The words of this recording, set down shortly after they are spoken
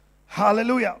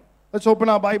Hallelujah. Let's open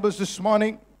our Bibles this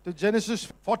morning to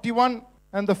Genesis 41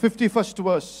 and the 51st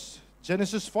verse.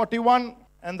 Genesis 41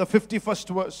 and the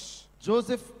 51st verse.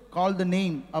 Joseph called the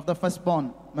name of the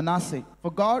firstborn Manasseh,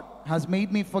 for God has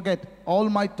made me forget all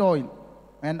my toil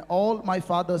and all my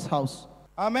father's house.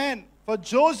 Amen. For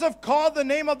Joseph called the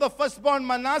name of the firstborn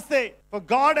Manasseh, for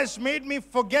God has made me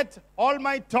forget all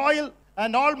my toil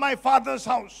and all my father's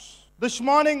house. This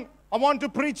morning, I want to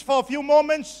preach for a few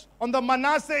moments on the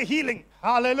Manasseh healing.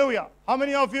 Hallelujah. How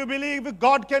many of you believe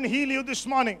God can heal you this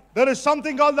morning? There is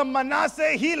something called the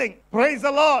Manasseh healing. Praise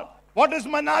the Lord. What is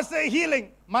Manasseh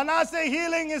healing? Manasseh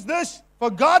healing is this.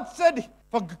 For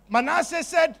Manasseh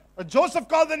said, Joseph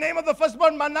called the name of the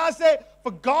firstborn Manasseh,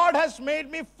 for God has made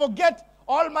me forget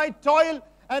all my toil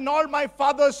and all my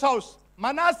father's house.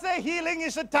 Manasseh healing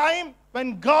is a time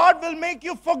when God will make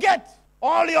you forget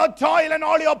all your toil and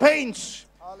all your pains.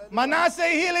 Hallelujah. Manasseh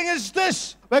healing is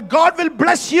this, where God will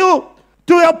bless you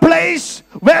to a place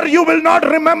where you will not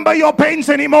remember your pains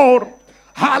anymore.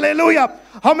 Hallelujah.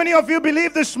 How many of you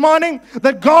believe this morning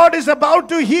that God is about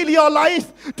to heal your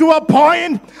life to a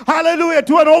point, hallelujah,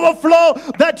 to an overflow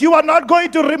that you are not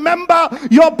going to remember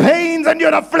your pains and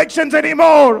your afflictions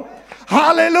anymore?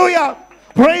 Hallelujah.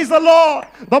 Praise the Lord.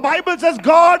 The Bible says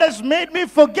God has made me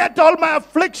forget all my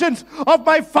afflictions of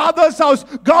my father's house.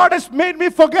 God has made me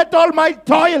forget all my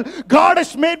toil. God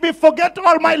has made me forget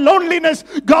all my loneliness.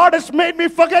 God has made me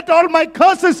forget all my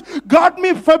curses. God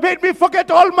made me forget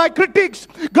all my critiques.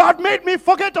 God made me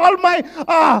forget all my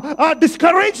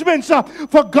discouragements.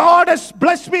 For God has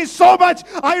blessed me so much,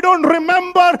 I don't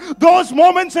remember those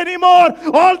moments anymore.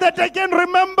 All that I can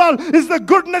remember is the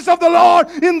goodness of the Lord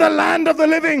in the land of the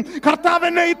living.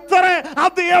 എന്നെ ഇത്ര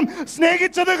അധികം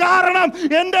സ്നേഹിച്ചത് കാരണം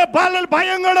എന്റെ പല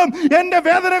ഭയങ്ങളും എന്റെ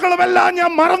വേദനകളും എല്ലാം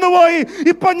ഞാൻ മറന്നുപോയി.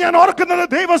 ഇപ്പൊ ഞാൻ ഓർക്കുന്നത്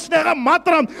ദൈവസ്നേഹം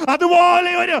മാത്രം.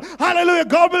 അതുപോലെ ഒരു hallelujah,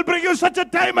 God will bring you such a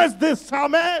time as this.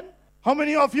 Amen. How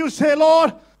many of you say,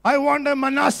 Lord, I want a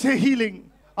Manasseh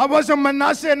healing? I was a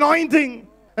Manasseh anointing.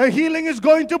 A healing is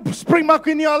going to spring up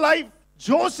in your life.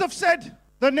 Joseph said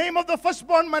the name of the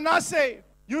firstborn Manasseh.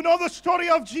 You know the story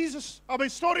of Jesus, or the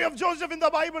story of Joseph in the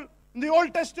Bible. In the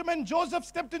Old Testament, Joseph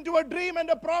stepped into a dream and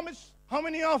a promise. How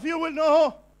many of you will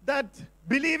know that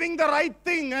believing the right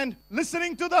thing and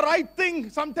listening to the right thing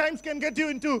sometimes can get you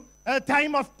into a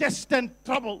time of test and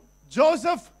trouble?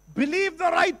 Joseph believed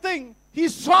the right thing. He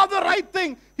saw the right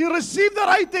thing. He received the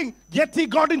right thing. Yet he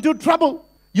got into trouble.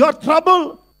 Your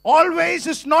trouble always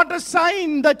is not a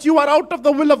sign that you are out of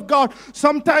the will of God.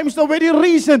 Sometimes the very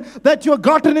reason that you have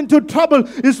gotten into trouble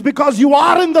is because you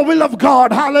are in the will of God.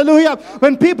 Hallelujah.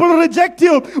 When people reject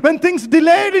you, when things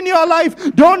delayed in your life,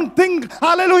 don't think,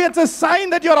 hallelujah, it's a sign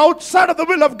that you're outside of the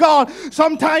will of God.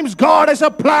 Sometimes God has a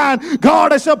plan, God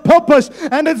has a purpose,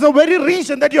 and it's the very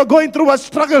reason that you're going through a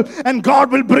struggle, and God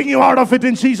will bring you out of it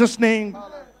in Jesus' name.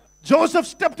 Joseph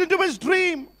stepped into his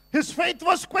dream. His faith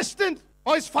was questioned.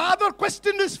 Or his father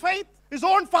questioned his faith. His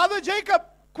own father Jacob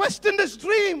questioned his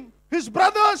dream. His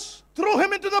brothers threw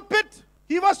him into the pit.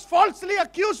 He was falsely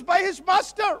accused by his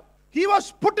master. He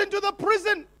was put into the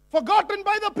prison, forgotten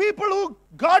by the people who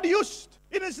God used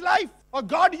in his life. Or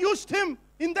God used him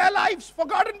in their lives,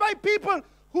 forgotten by people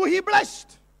who he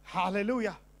blessed.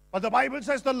 Hallelujah. But the Bible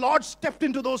says the Lord stepped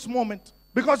into those moments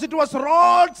because it was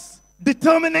Lord's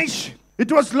determination.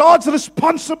 It was Lord's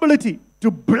responsibility to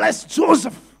bless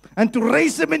Joseph and to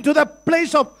raise him into the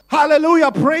place of, hallelujah,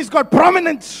 praise God,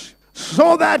 prominence,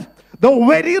 so that the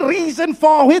very reason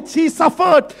for which he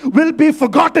suffered will be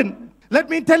forgotten. Let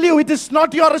me tell you, it is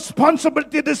not your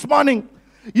responsibility this morning.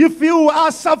 If you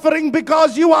are suffering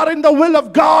because you are in the will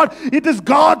of God, it is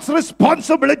God's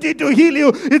responsibility to heal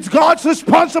you. It's God's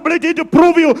responsibility to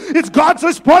prove you. It's God's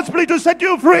responsibility to set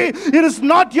you free. It is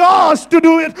not yours to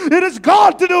do it. It is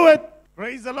God to do it.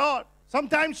 Praise the Lord.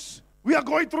 Sometimes we are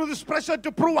going through this pressure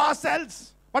to prove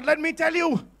ourselves. But let me tell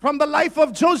you, from the life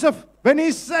of Joseph, when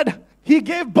he said he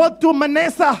gave birth to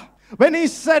Manasseh, when he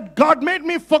said, God made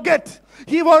me forget,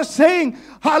 he was saying,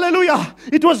 hallelujah,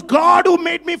 it was God who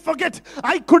made me forget.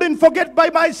 I couldn't forget by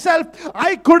myself.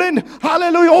 I couldn't,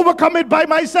 hallelujah, overcome it by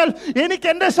myself.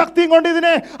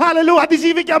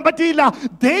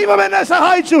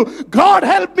 God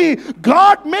help me.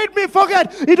 God made me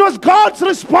forget. It was God's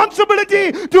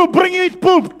responsibility to bring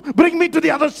me to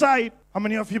the other side. How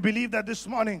many of you believe that this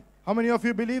morning? How many of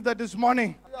you believe that this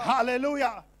morning?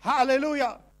 Hallelujah.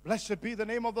 Hallelujah. Blessed be the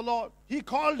name of the Lord. He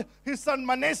called his son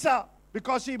Manasseh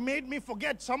because he made me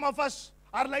forget. Some of us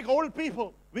are like old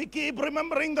people. We keep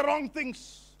remembering the wrong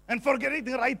things and forgetting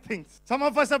the right things. Some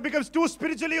of us have become too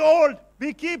spiritually old.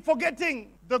 We keep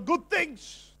forgetting the good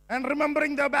things and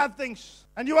remembering the bad things.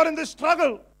 And you are in this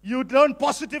struggle. You learn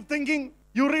positive thinking.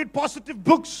 You read positive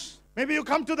books. Maybe you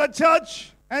come to the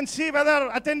church and see whether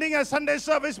attending a Sunday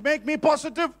service make me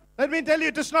positive. Let me tell you,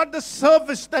 it is not the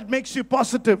service that makes you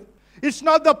positive. It's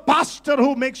not the pastor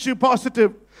who makes you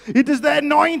positive. It is the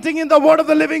anointing in the word of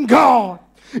the living God.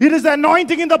 It is the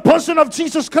anointing in the person of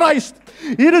Jesus Christ.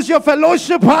 It is your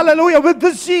fellowship, hallelujah, with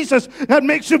this Jesus that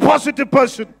makes you a positive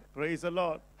person. Praise the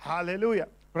Lord. Hallelujah.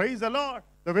 Praise the Lord.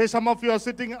 The way some of you are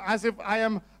sitting as if I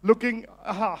am looking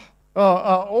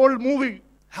old movie.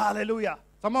 Hallelujah.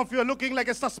 Some of you are looking like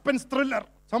a suspense thriller.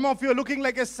 Some of you are looking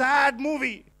like a sad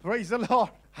movie. Praise the Lord.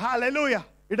 Hallelujah.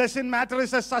 It doesn't matter if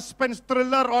it's a suspense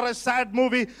thriller or a sad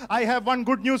movie. I have one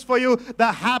good news for you.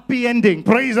 The happy ending.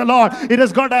 Praise the Lord. It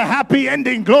has got a happy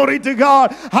ending. Glory to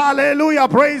God. Hallelujah.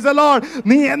 Praise the Lord.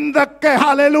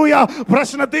 Hallelujah.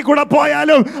 പ്രശ്നത്തിൽ കൂടെ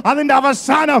പോയാലും അതിന്റെ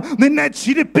അവസാനം നിന്നെ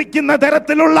ചിരിപ്പിക്കുന്ന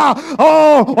തരത്തിലുള്ള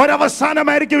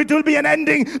ഒരവസാനമായിരിക്കും. It will be an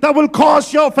ending that will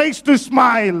cause your face to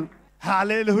smile.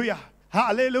 Hallelujah.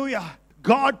 Hallelujah.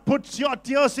 God puts your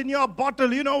tears in your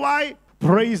bottle. You know why?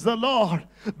 Praise the Lord.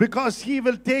 Because He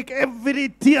will take every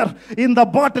tear in the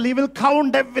bottle. He will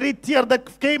count every tear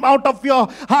that came out of your,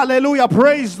 hallelujah,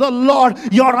 praise the Lord,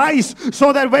 your eyes.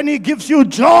 So that when He gives you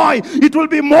joy, it will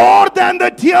be more than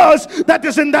the tears that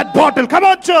is in that bottle. Come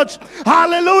on, church.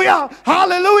 Hallelujah.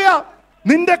 Hallelujah.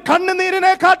 നിന്റെ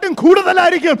കണ്ണുനീരിനെക്കാട്ടും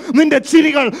കൂടുതലായിരിക്കും നിന്റെ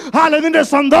ചിരികൾ. നിന്റെ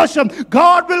സന്തോഷം.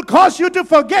 God will cause you to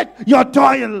forget your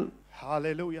toil.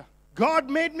 Hallelujah. God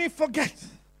made me forget.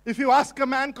 If you ask a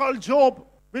man called Job,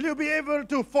 will you be able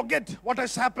to forget what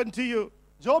has happened to you?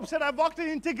 Job said, I've walked in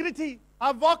integrity.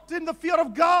 I've walked in the fear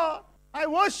of God. I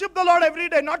worship the Lord every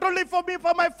day, not only for me,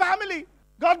 for my family.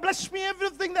 God bless me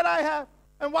everything that I have.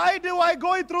 And why do I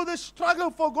go through this struggle,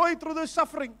 for going through this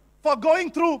suffering?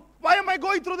 Why am I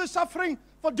going through this suffering?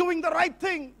 For doing the right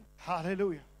thing.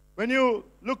 Hallelujah. When you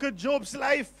look at Job's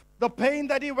life, the pain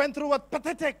that he went through was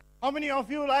pathetic. How many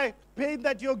of you like pain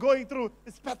that you're going through?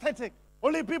 It's pathetic.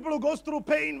 Only people who goes through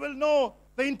pain will know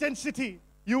the intensity.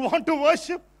 You want to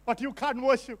worship, but you can't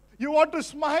worship. You want to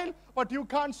smile, but you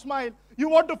can't smile. You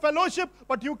want to fellowship,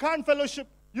 but you can't fellowship.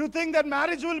 You think that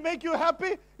marriage will make you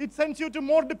happy? It sends you to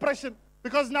more depression.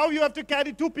 Because now you have to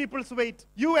carry two people's weight.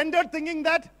 You ended thinking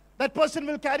that that person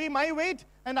will carry my weight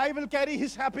and I will carry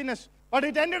his happiness. But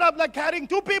it ended up like carrying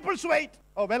two people's weight.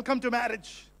 Oh, welcome to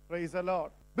marriage. Praise the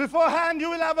Lord. Beforehand, you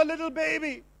will have a little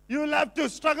baby. You will have to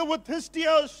struggle with his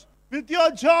tears, with your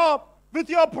job, with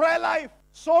your prayer life.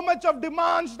 So much of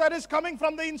demands that is coming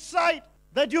from the inside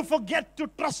that you forget to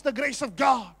trust the grace of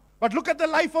God. But look at the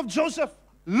life of Joseph.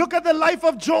 Look at the life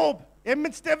of Job.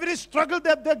 Amidst every struggle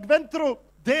that they went through,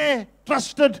 they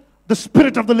trusted the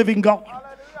Spirit of the living God.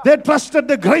 Hallelujah. They trusted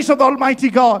the grace of the Almighty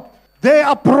God. They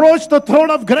approached the throne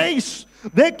of grace.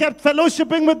 They kept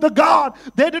fellowshipping with the God.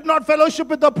 They did not fellowship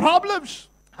with the problems.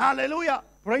 Hallelujah.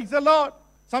 Praise the Lord.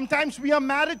 Sometimes we are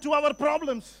married to our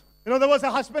problems. You know, there was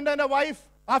a husband and a wife.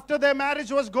 After their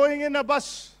marriage was going in a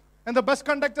bus. And the bus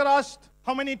conductor asked,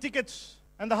 how many tickets?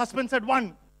 And the husband said,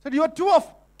 one. Said, you are two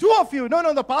of you.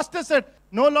 No, the pastor said,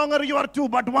 no longer you are two,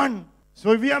 but one.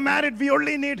 So if we are married, we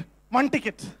only need one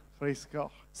ticket. Praise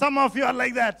God. Some of you are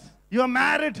like that. You are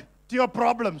married to your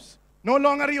problems. No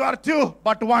longer you are two,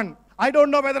 but one. I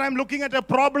don't know whether I'm looking at a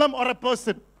problem or a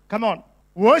person. Come on.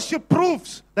 Worship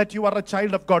proves that you are a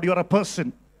child of God. You are a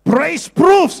person. Praise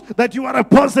proves that you are a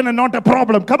person and not a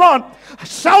problem. Come on.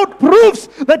 Shout proves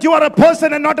that you are a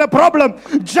person and not a problem.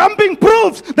 Jumping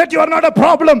proves that you are not a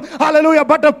problem. Hallelujah.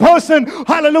 But a person,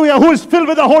 hallelujah, who is filled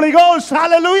with the Holy Ghost.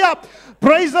 Hallelujah.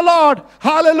 Praise the Lord.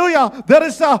 Hallelujah. There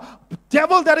is a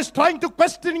devil that is trying to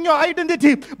question your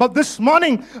identity. But this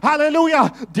morning,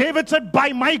 hallelujah, David said,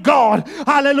 by my God,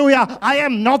 hallelujah, I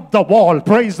am not the wall.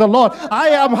 Praise the Lord. I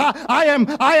am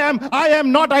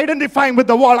not identifying with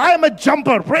the wall. I am a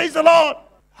jumper. Praise the Lord.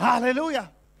 Hallelujah.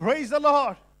 Praise the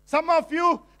Lord. Some of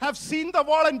you have seen the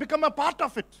wall and become a part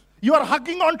of it. You are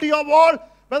hugging onto your wall.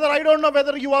 I don't know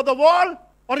whether you are the wall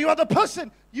or you are the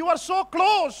person. You are so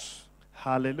close.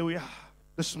 Hallelujah.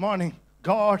 This morning,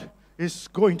 God is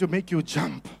going to make you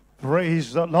jump.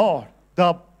 Praise the Lord.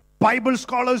 The Bible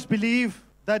scholars believe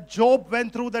that Job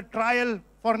went through the trial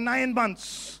for 9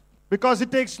 months because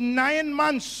it takes 9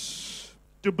 months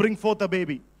to bring forth a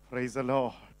baby. Praise the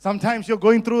Lord. Sometimes you're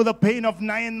going through the pain of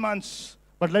 9 months.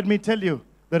 But let me tell you,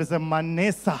 there is a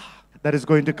Manasseh that is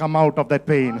going to come out of that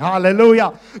pain.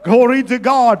 Hallelujah. Glory to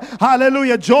God.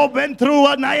 Hallelujah. Job went through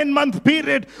a 9-month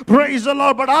period. Praise the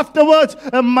Lord. But afterwards,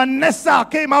 a Manasseh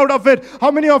came out of it.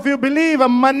 How many of you believe a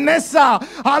Manasseh?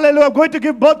 Hallelujah. I'm going to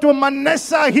give birth to a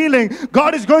Manasseh healing.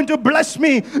 God is going to bless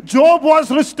me. Job was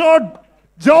restored.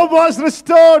 Job was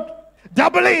restored.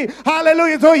 doubly.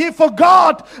 Hallelujah. So he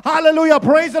forgot. Hallelujah.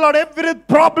 Praise the Lord. Every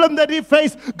problem that he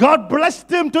faced, God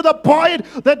blessed him to the point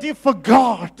that he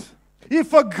forgot. He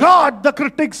forgot the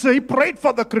critics. He prayed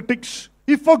for the critics.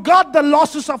 He forgot the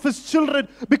losses of his children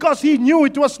because he knew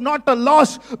it was not a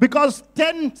loss. Because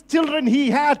 10 children he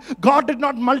had, God did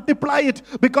not multiply it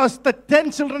because the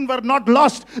 10 children were not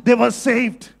lost. They were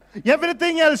saved.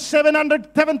 Everything else,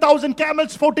 7,000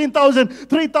 camels, 14,000,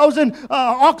 3,000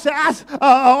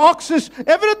 oxes,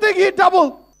 everything he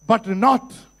doubled. But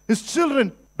not his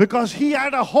children, because he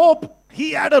had a hope.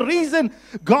 He had a reason.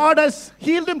 God has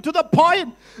healed him to the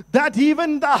point that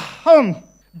even the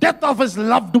death of his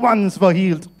loved ones were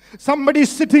healed. Somebody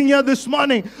sitting here this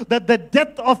morning, that the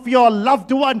death of your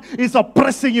loved one is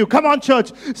oppressing you. Come on,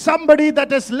 church. Somebody that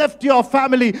has left your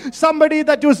family, somebody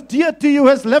that was dear to you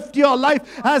has left your life,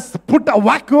 has put a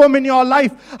vacuum in your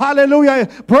life. Hallelujah.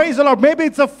 Praise the Lord. Maybe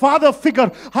it's a father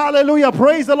figure. Hallelujah.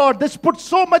 Praise the Lord. This put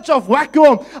so much of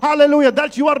vacuum. Hallelujah.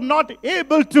 That you are not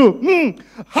able to,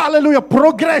 hallelujah,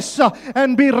 progress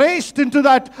and be raised into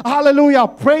that, hallelujah,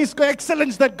 praise,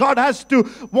 excellence that God has to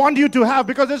want you to have,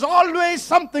 because there's always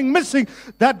something missing.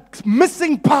 That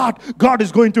missing part, God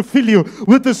is going to fill you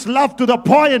with His love to the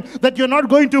point that you're not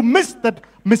going to miss that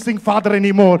missing father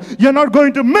anymore. You're not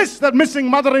going to miss that missing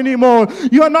mother anymore.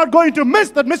 You are not going to miss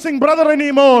that missing brother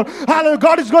anymore. Hallelujah.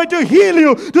 God is going to heal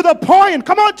you to the point,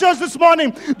 come on, church, this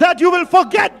morning, that you will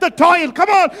forget the toil.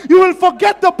 Come on, you will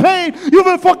forget the pain. You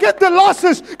will forget the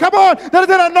losses. Come on, there is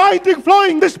an anointing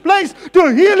flowing this place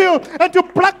to heal you and to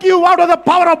pluck you out of the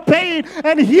power of pain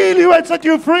and heal you and set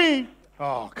you free.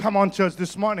 Oh, come on, church,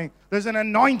 this morning. There's an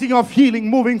anointing of healing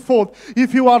moving forth.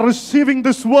 If you are receiving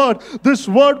this word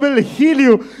will heal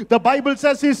you. The Bible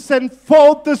says He sent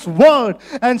forth this word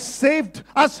and saved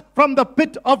us from the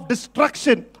pit of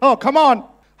destruction. Oh, come on.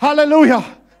 Hallelujah.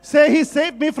 Say, He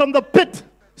saved me from the pit.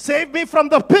 Save me from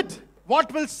the pit.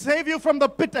 What will save you from the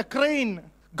pit? A crane.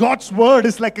 God's word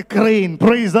is like a crane.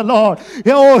 Praise the Lord.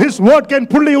 Oh, His word can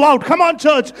pull you out. Come on,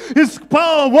 church. His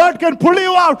word can pull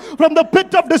you out from the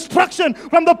pit of destruction,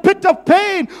 from the pit of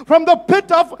pain, from the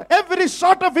pit of every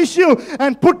sort of issue,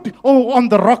 and put on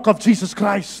the rock of Jesus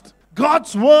Christ.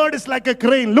 God's word is like a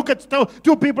crane. Look at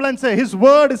two people and say, His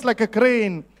word is like a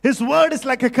crane. His word is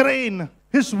like a crane.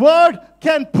 His word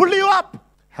can pull you up.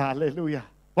 Hallelujah.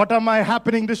 What am I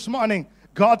happening this morning?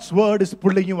 God's word is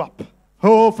pulling you up.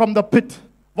 Oh, from the pit.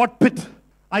 What pit?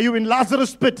 Are you in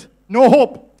Lazarus' pit? No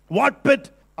hope. What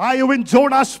pit? Are you in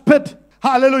Jonah's pit?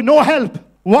 Hallelujah. No help.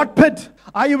 What pit?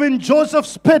 Are you in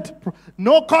Joseph's pit?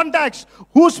 No contacts.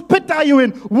 Whose pit are you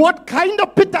in? What kind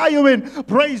of pit are you in?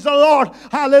 Praise the Lord.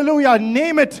 Hallelujah.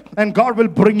 Name it and God will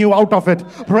bring you out of it.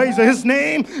 Praise His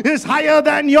name is higher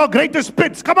than your greatest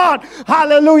pits. Come on.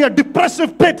 Hallelujah.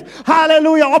 Depressive pit.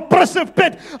 Hallelujah. Oppressive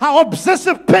pit.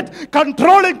 Obsessive pit.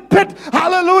 Controlling pit.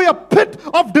 Hallelujah. Pit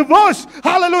of divorce.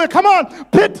 Hallelujah. Come on.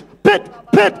 Pit.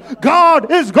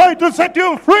 God is going to set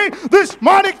you free this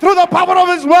morning through the power of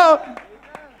His word.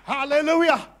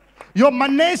 Hallelujah. Your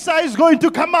Manasseh is going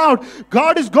to come out.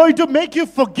 God is going to make you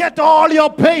forget all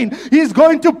your pain. He's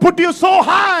going to put you so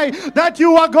high that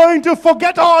you are going to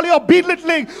forget all your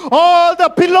belittling, all the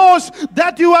pillows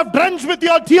that you have drenched with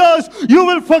your tears. You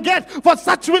will forget, for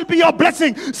such will be your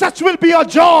blessing, such will be your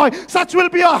joy, such will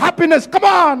be your happiness. Come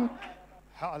on.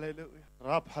 Hallelujah.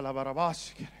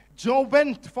 Job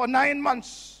went for 9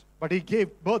 months, but he gave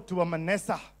birth to a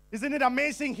Manasseh. Isn't it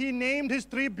amazing? He named his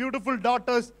 3 beautiful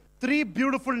daughters 3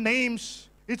 beautiful names.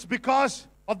 It's because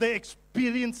of the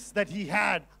experience that he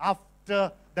had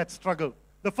after that struggle.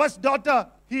 The first daughter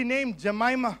he named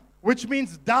Jemima, which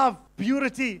means dove,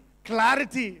 purity,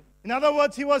 clarity. In other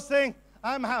words, he was saying,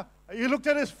 he looked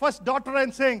at his first daughter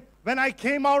and saying, when I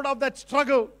came out of that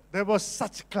struggle, there was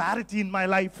such clarity in my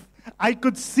life. I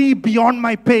could see beyond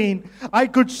my pain. I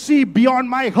could see beyond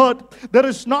my hurt. There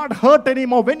is not hurt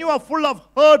anymore. When you are full of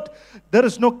hurt, there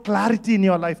is no clarity in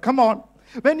your life. Come on.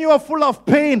 When you are full of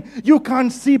pain, you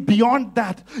can't see beyond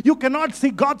that. You cannot see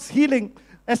God's healing.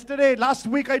 Last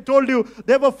week I told you,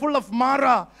 they were full of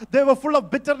Mara. They were full of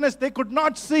bitterness. They could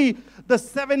not see the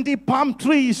 70 palm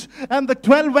trees and the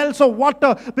 12 wells of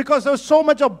water because there was so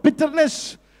much of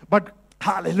bitterness. But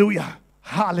hallelujah,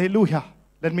 hallelujah.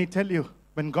 Let me tell you,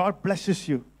 when God blesses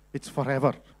you, it's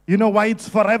forever. You know why it's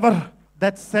forever?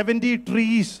 That 70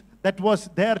 trees that was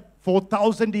there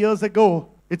 4,000 years ago,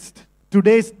 it's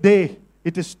today's day.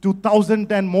 it is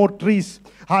 2,000 and more trees.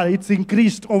 It's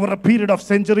increased over a period of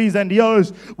centuries and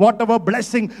years. Whatever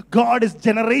blessing, God is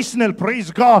generational. Praise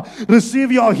God.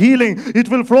 Receive your healing. It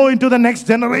will flow into the next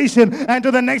generation and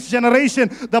to the next generation.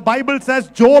 The Bible says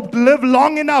Job lived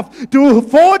long enough to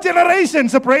 4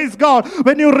 generations. Praise God.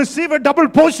 When you receive a double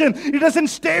portion, it doesn't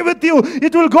stay with you.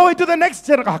 It will go into the next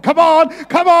generation. Come on,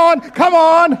 come on, come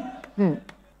on.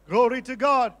 Glory to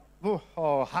God.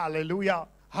 Oh, hallelujah.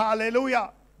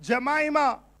 Hallelujah.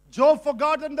 Jemima. Job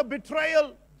forgotten the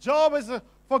betrayal. Job has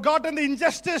forgotten the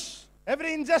injustice.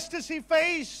 Every injustice he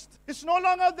faced, it's no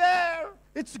longer there.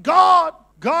 It's God.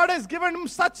 God has given him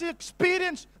such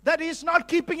experience that he's not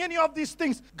keeping any of these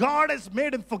things. God has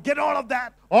made him forget all of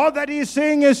that. All that he is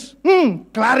saying is,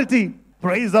 clarity.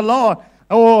 Praise the Lord.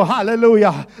 Oh,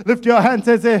 hallelujah. Lift your hands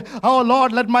and say, oh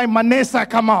Lord, let my Manasseh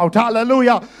come out.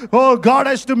 Hallelujah. Oh, God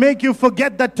has to make you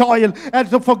forget that toil and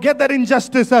to forget that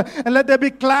injustice. And let there be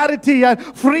clarity and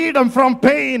freedom from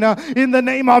pain in the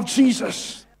name of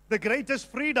Jesus. The greatest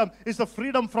freedom is the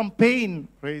freedom from pain.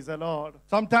 Praise the Lord.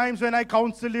 Sometimes when I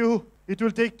counsel you, it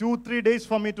will take 2-3 days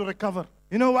for me to recover.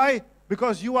 You know why?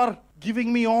 Because you are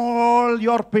giving me all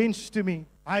your pains to me.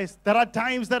 There are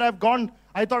times that I've gone,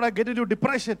 I thought I'd get into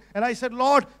depression. And I said,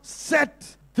 Lord,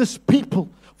 set this people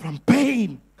from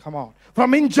pain. Come on.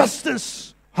 From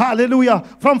injustice. Hallelujah.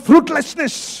 From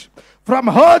fruitlessness. From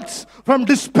hurts. From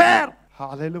despair.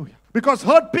 Hallelujah. Because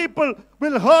hurt people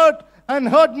will hurt and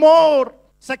hurt more.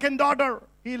 Second daughter,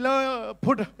 he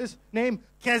put his name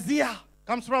Kezia.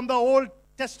 Comes from the Old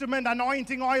Testament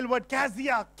anointing oil word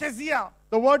Kezia. Kezia.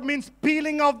 The word means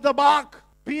peeling of the bark.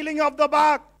 Peeling of the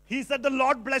bark. He said, the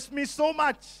Lord blessed me so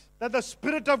much that the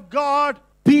Spirit of God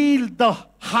peeled the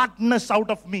hardness out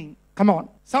of me. Come on.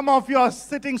 Some of you are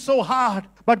sitting so hard,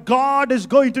 but God is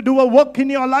going to do a work in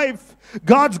your life.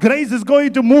 God's grace is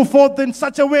going to move forth in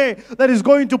such a way that is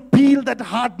going to peel that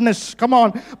hardness. Come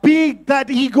on. Peel that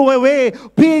ego away.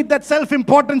 Peel that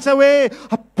self-importance away.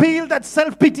 Peel that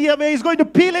self-pity away. He's going to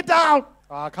peel it out.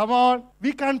 Come on.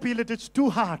 We can't peel it. It's too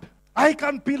hard. I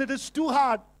can't peel it. It's too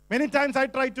hard. Many times I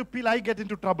try to peel, I get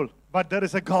into trouble. But there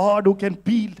is a God who can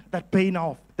peel that pain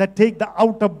off. That take the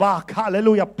outer bark,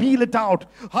 hallelujah, peel it out,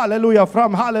 hallelujah,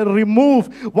 remove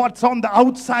what's on the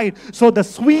outside. So the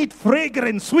sweet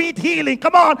fragrance, sweet healing,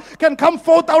 come on, can come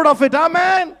forth out of it,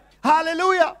 amen,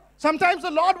 hallelujah. Sometimes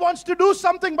the Lord wants to do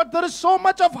something, but there is so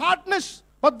much of hardness.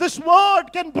 But this word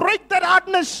can break that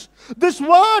hardness. This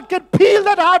word can peel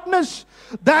that hardness.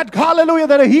 That, hallelujah,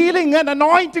 that a healing and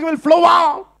anointing will flow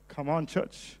out. Come on,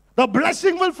 church. The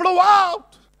blessing will flow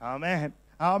out. Amen.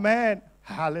 Amen.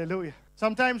 Hallelujah.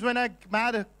 Sometimes when I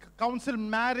counsel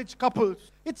marriage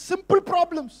couples, it's simple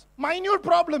problems, minute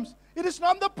problems. It is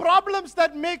not the problems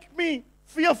that make me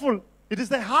fearful. It is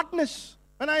the hardness.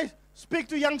 When I speak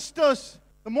to youngsters,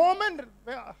 the moment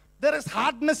there is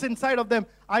hardness inside of them,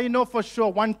 I know for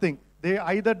sure one thing. They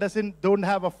either don't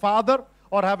have a father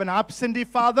or have an absentee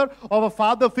father or a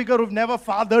father figure who've never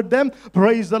fathered them.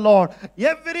 Praise the Lord.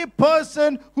 Every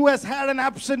person who has had an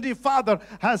absentee father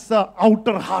has the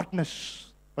outer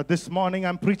hardness. But this morning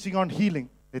I'm preaching on healing.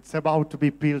 It's about to be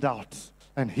peeled out.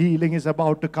 And healing is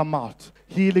about to come out.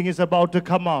 Healing is about to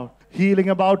come out. Healing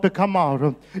about to come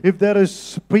out. If there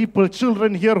is people,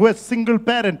 children here who are single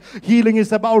parent, healing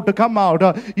is about to come out.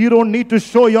 You don't need to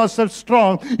show yourself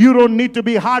strong. You don't need to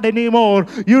be hard anymore.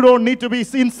 You don't need to be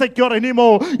insecure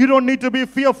anymore. You don't need to be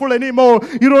fearful anymore.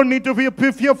 You don't need to be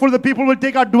fearful that people will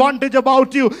take advantage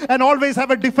about you and always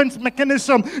have a defense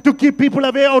mechanism to keep people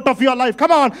away out of your life.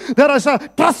 Come on. There is a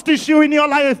trust issue in your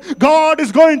life. God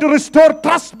is going to restore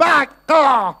trust back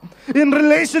in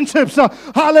relationships.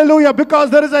 Hallelujah. Because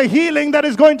there is a healing that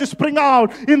is going to spring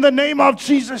out in the name of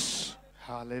Jesus.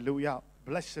 Hallelujah.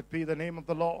 Blessed be the name of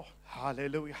the Lord.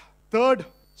 Hallelujah. Third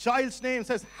child's name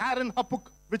says Haran Hapuk,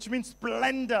 which means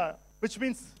splendor, which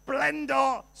means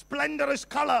splendor, splendorous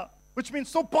color, which means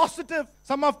so positive.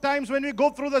 Some of times when we go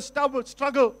through the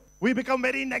struggle, we become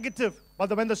very negative.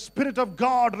 But when the Spirit of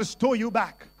God restore you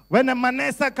back, when a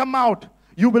Manasseh come out,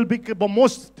 you will be the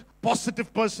most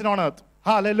positive person on earth.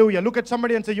 Hallelujah. Look at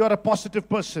somebody and say, you are a positive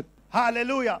person.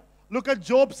 Hallelujah. Look at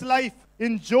Job's life.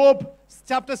 In Job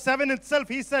chapter 7 itself,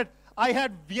 he said, I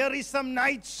had wearisome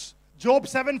nights. Job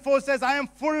 7:4 says, I am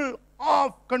full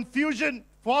of confusion,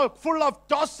 full of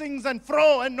tossings and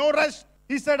fro and no rest.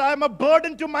 He said, I am a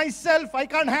burden to myself. I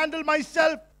can't handle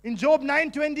myself. In Job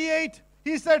 9:28,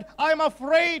 he said, I am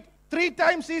afraid. 3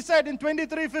 times he said in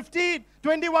 23:15,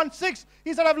 21:6,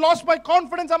 he said, I've lost my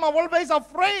confidence. I'm always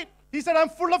afraid. He said, I'm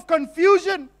full of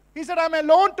confusion. He said, I'm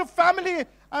alone to family.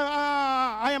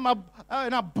 I am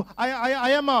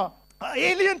a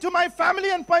alien to my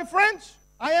family and my friends.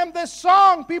 I am this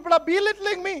song. People are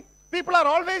belittling me. People are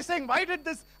always saying, why did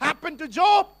this happen to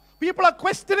Job? People are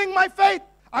questioning my faith.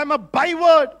 I'm a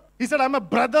byword. He said, I'm a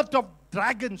brother of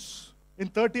dragons. In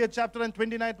 30th chapter and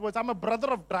 29th verse, I'm a brother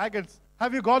of dragons.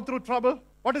 Have you gone through trouble?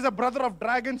 What is a brother of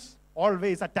dragons?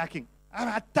 Always attacking.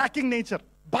 I'm attacking nature,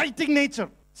 biting nature,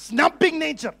 snubbing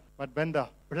nature. But when the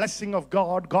blessing of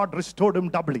God, God restored him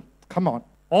doubly. Come on.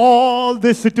 All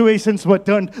these situations were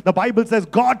turned. The Bible says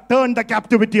God turned the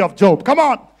captivity of Job. Come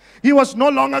on. He was no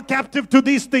longer captive to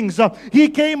these things. He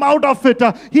came out of it.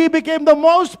 He became the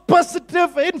most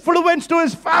positive influence to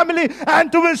his family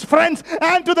and to his friends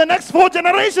and to the next 4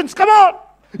 generations. Come on.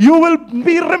 You will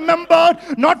be remembered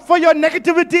not for your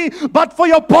negativity, but for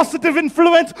your positive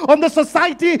influence on the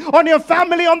society, on your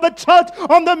family, on the church,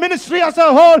 on the ministry as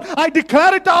a whole. I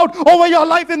declare it out over your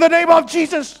life in the name of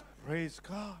Jesus. Praise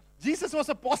God. Jesus was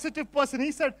a positive person.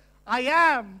 He said, I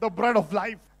am the bread of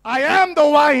life. I am the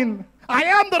wine. I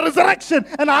am the resurrection.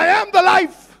 And I am the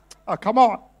life. Come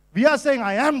on. We are saying,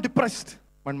 I am depressed.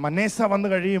 When Manasseh vannu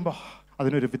kazhiyumbo,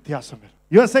 adinoru vyathyasam varum.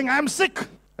 You are saying, I am sick.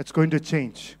 It's going to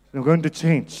change. You're going to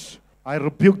change. I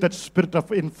rebuke that spirit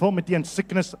of infirmity and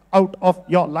sickness out of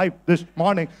your life this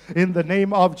morning in the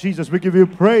name of Jesus. We give you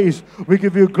praise. We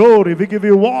give you glory. We give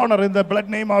you honor in the blood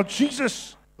name of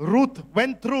Jesus. Ruth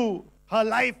went through her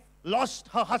life, lost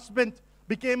her husband,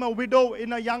 became a widow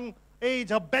in a young age.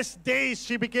 Her best days,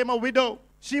 she became a widow.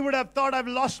 She would have thought, I've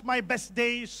lost my best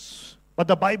days. But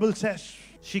the Bible says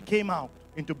she came out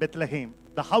into Bethlehem,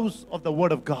 the house of the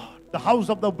word of God, the house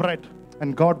of the bread.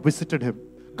 And God visited him.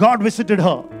 God visited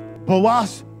her.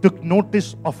 Boaz took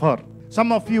notice of her.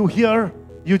 Some of you here,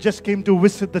 you just came to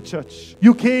visit the church.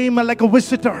 You came like a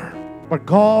visitor. But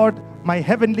God, my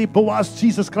heavenly Boaz,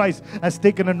 Jesus Christ, has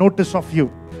taken a notice of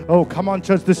you. Oh, come on,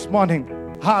 church, this morning.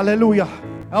 Hallelujah.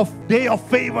 A day of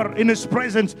favor in His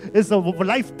presence is a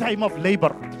lifetime of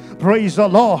labor. Praise the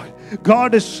Lord.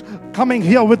 God is coming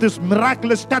here with His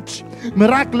miraculous touch,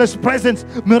 miraculous presence,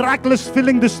 miraculous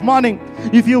filling this morning.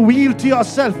 If you yield to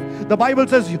yourself, the Bible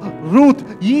says Ruth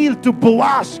yield to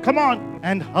Boaz. Come on.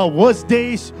 And her worst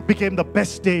days became the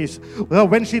best days. Well,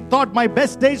 when she thought my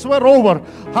best days were over,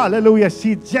 hallelujah,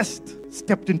 she just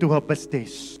stepped into her best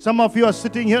days. Some of you are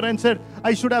sitting here and said,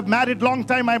 I should have married long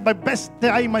time. My best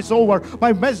time is over.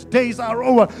 My best days are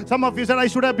over. Some of you said, I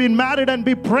should have been married and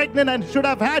be pregnant and should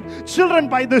have had children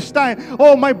by this time.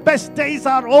 Oh, my best days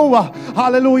are over.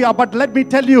 Hallelujah. But let me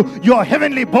tell you, your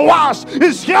heavenly Boaz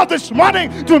is here this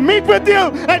morning to meet with you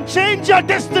and change your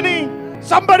destiny.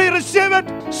 Somebody receive it.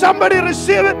 Somebody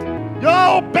receive it.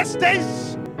 Your best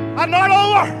days are not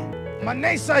over.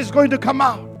 Manasseh is going to come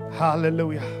out.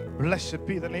 Hallelujah. Blessed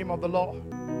be the name of the Lord.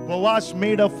 Boaz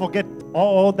made her forget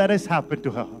all that has happened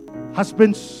to her.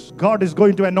 Husbands, God is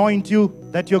going to anoint you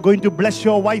that you're going to bless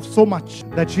your wife so much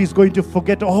that she's going to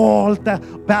forget all the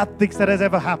bad things that has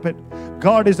ever happened.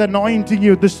 God is anointing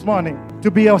you this morning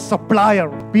to be a supplier,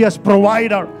 be a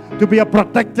provider, to be a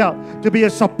protector, to be a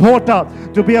supporter,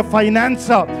 to be a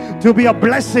financer, to be a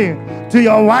blessing to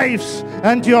your wives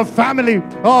and to your family.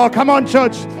 Oh, come on,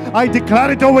 church. I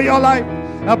declare it over your life.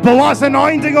 A Boaz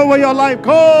anointing over your life.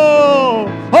 Oh,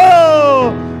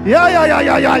 oh, yeah.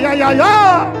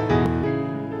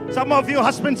 Some of you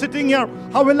husbands sitting here,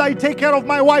 how will I take care of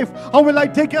my wife? How will I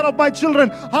take care of my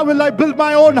children? How will I build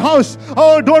my own house?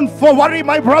 Oh, don't worry,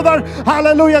 my brother.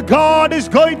 Hallelujah. God is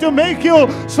going to make you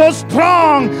so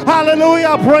strong.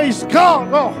 Hallelujah. Praise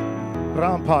God. Oh.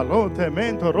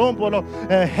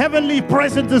 A heavenly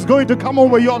presence is going to come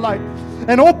over your life.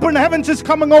 An open heavens is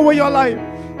coming over your life.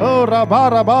 Oh,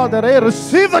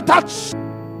 receive the touch.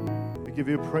 We give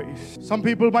you praise. Some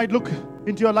people might look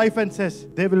into your life and says,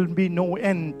 there will be no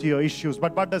end to your issues.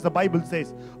 But what does the Bible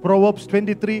says? Proverbs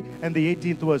 23 and the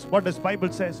 18th verse. What does the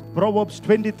Bible says? Proverbs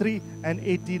 23 and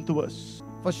 18th verse.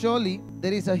 For surely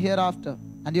there is a hereafter,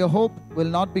 and your hope will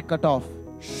not be cut off.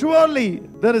 Surely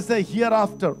there is a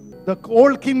hereafter. The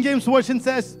old King James Version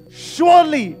says,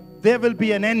 surely there will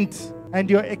be an end,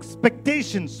 and your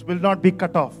expectations will not be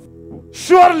cut off.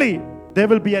 Surely there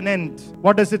will be an end.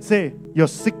 What does it say? Your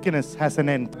sickness has an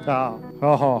end.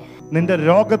 Ninde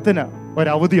rogathinu oru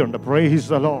avadiyundu. Praise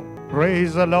the Lord.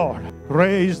 Praise the Lord.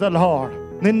 Praise the Lord.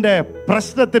 Ninde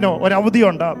prashnathinu oru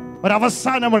avadiyundu. Oru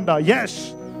avasanamund.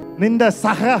 Yes. Ninde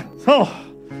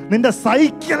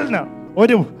cycle'nu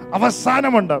oru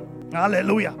avasanamund.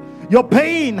 Hallelujah. Your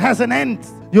pain has an end.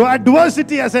 Your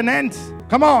adversity has an end.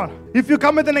 Come on. If you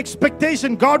come with an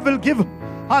expectation, God will give,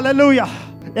 hallelujah,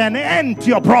 an end to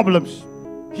your problems.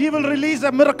 He will release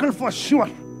a miracle for sure.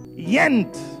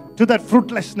 End to that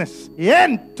fruitlessness.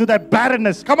 End to that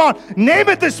barrenness. Come on, name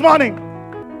it this morning.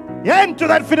 End to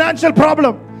that financial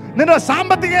problem. നിന്റെ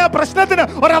സാമ്പത്തിക പ്രശ്നത്തിന്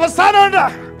ഒരവസാനമുണ്ട്.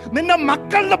 നിന്റെ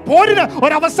മക്കളുടെ പോരിന്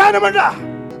ഒരവസാനമുണ്ട്.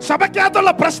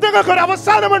 സഭയ്ക്കകത്തുള്ള പ്രശ്നങ്ങൾക്ക് ഒരു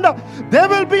അവസാനമുണ്ട്. There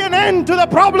will be an end to the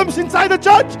problems inside the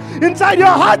church, inside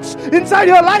your hearts, inside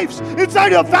your lives,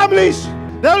 inside your families.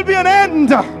 There will be an end.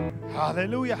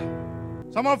 Hallelujah.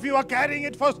 Some of you are carrying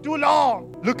it for too long.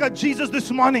 Look at Jesus this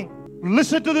morning.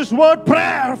 Listen to this word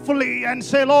prayerfully and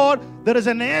say, Lord, there is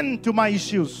an end to my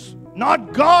issues. Not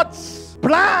God's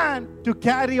plan to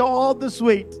carry all this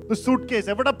weight. The suitcase.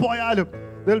 There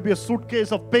will be a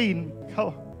suitcase of pain.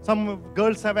 Some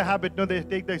girls have a habit, no, they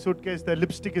take their suitcase, their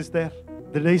lipstick is there.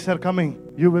 The days are coming.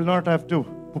 You will not have to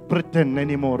pretend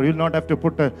anymore. You will not have to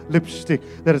put a lipstick.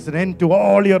 There is an end to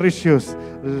all your issues.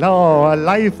 Love, a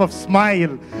life of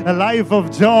smile, a life of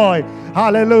joy.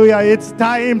 Hallelujah. It's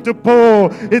time to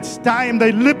pour. It's time.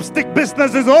 The lipstick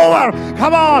business is over.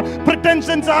 Come on.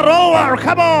 Pretensions are over.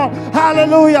 Come on.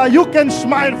 Hallelujah. You can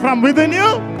smile from within you.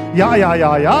 Yeah.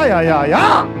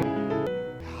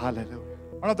 Hallelujah.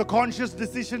 One of the conscious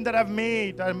decisions that I've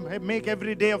made, I make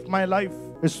every day of my life,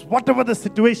 is whatever the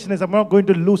situation is, I'm not going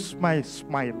to lose my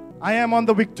smile. I am on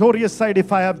the victorious side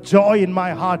if I have joy in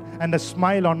my heart and a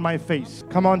smile on my face.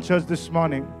 Come on, church, this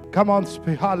morning. Come on,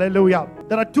 hallelujah.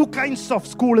 There are two kinds of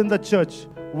school in the church.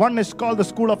 One is called the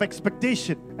school of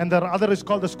expectation, and the other is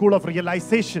called the school of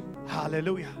realization.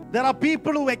 Hallelujah. There are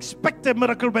people who expect a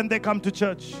miracle when they come to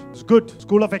church. It's good.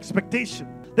 School of expectation.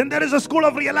 Then there is a school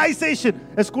of realization,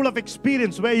 a school of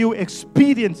experience where you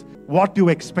experience what you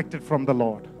expected from the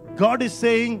Lord. God is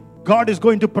saying God is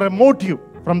going to promote you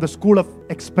from the school of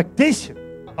expectation,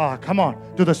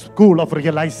 to the school of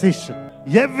realization.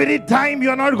 Every time you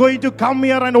are not going to come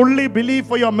here and only believe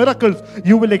for your miracles,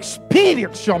 you will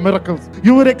experience your miracles.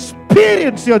 You will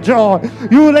experience your joy.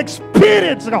 You will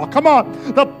experience,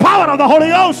 the power of the Holy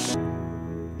Ghost.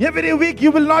 Every week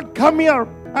you will not come here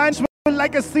and smile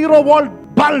like a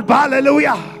zero-volt bulb.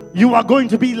 Hallelujah. You are going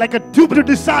to be like a tube to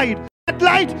decide. That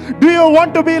light, do you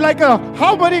want to be like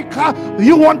how many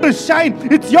you want to shine?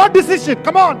 It's your decision.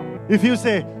 Come on. If you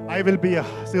say, I will be a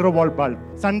zero-volt bulb,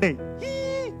 Sunday,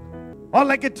 or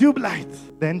like a tube light,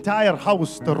 the entire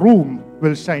house, the room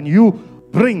will shine. You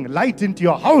bring light into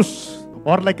your house,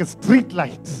 or like a street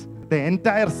light, the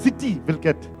entire city will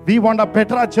get. We want our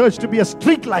Petra church to be a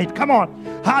street light. Come on.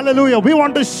 Hallelujah. We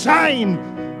want to shine.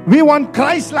 We want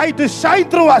Christ's light to shine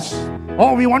through us.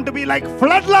 Oh, we want to be like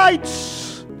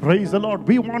floodlights. Praise the Lord.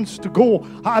 We want to go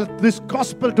this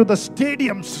gospel to the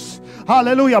stadiums.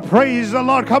 Hallelujah. Praise the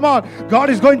Lord. Come on. God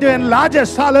is going to enlarge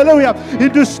us. Hallelujah.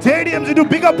 Into stadiums, into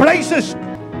bigger places.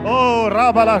 Oh,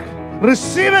 Rabalak.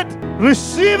 Receive it.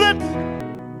 Receive it.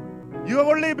 You have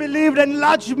only believed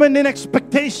enlargement in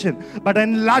expectation, but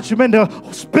enlargement, the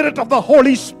Spirit of the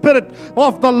Holy Spirit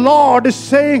of the Lord is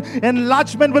saying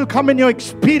enlargement will come in your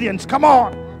experience. Come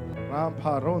on.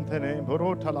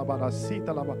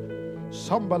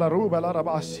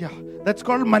 That's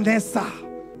called Manasseh.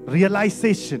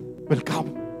 Realization will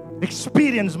come.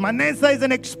 Experience. Manasseh is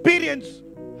an experience.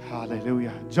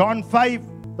 Hallelujah. John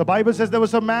 5, the Bible says there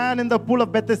was a man in the pool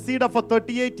of Bethesda for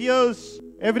 38 years.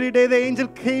 Every day the angel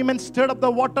came and stirred up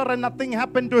the water and nothing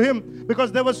happened to him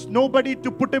because there was nobody to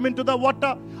put him into the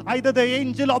water. Either the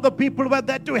angel or the people were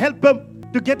there to help him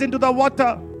to get into the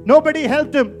water. Nobody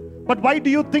helped him. But why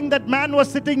do you think that man was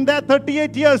sitting there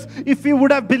 38 years? If he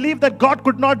would have believed that God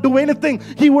could not do anything,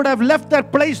 he would have left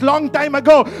that place long time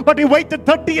ago. But he waited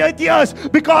 38 years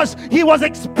because he was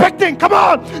expecting,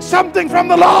 something from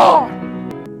the Lord.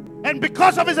 And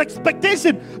because of his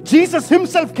expectation, Jesus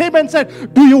himself came and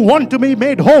said, do you want to be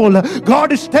made whole?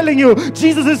 God is telling you,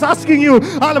 Jesus is asking you,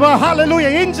 hallelujah,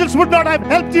 angels would not have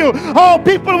helped you. Oh,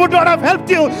 people would not have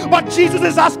helped you. But Jesus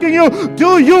is asking you,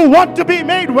 do you want to be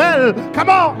made well?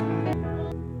 Come on.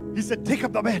 He said, take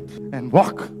up the bed and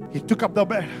walk. He took up the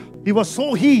bed. He was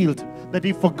so healed that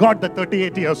he forgot the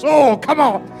 38 years. Oh, come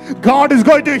on. God is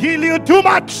going to heal you too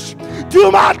much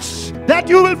that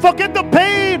you will forget the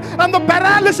pain and the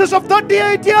paralysis of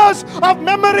 38 years of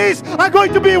memories are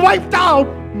going to be wiped out.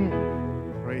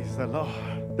 Praise the Lord.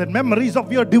 The memories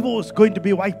of your divorce going to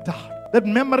be wiped out. The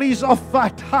memories of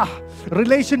that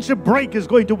relationship break is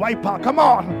going to wipe out. Come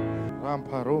on.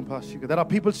 There are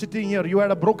people sitting here. You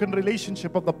had a broken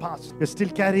relationship of the past. You're still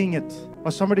carrying it.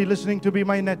 Or somebody listening to Be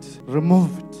My Net.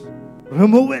 Remove it.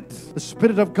 Remove it. The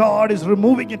Spirit of God is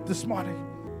removing it this morning.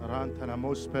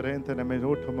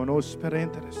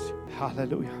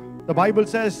 Hallelujah. The Bible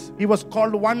says he was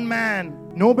called one man.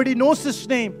 Nobody knows his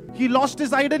name. He lost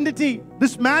his identity.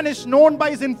 This man is known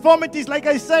by his infirmities. Like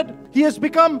I said, he has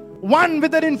become one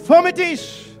with their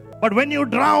infirmities. But when you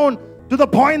drown to the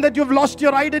point that you've lost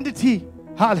your identity,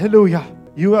 hallelujah,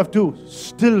 you have to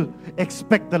still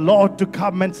expect the Lord to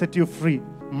come and set you free.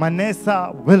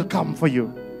 Manasseh will come for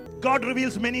you. God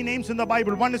reveals many names in the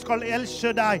Bible. One is called El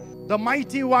Shaddai, the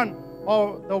mighty one,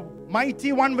 or the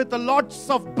mighty one with the lots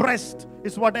of breast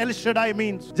is what El Shaddai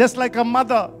means. Just like a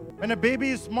mother, when a baby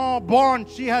is born,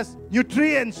 she has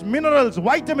nutrients, minerals,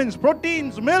 vitamins,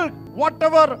 proteins, milk,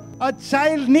 whatever a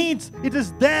child needs, it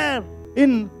is there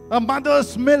in a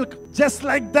mother's milk. Just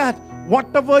like that,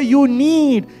 whatever you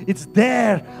need, it's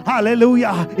there.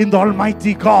 Hallelujah. In the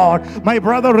Almighty God. My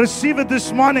brother, receive it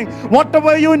this morning.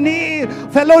 Whatever you need,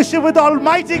 fellowship with the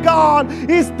Almighty God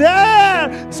is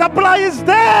there. Supply is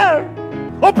there.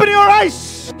 Open your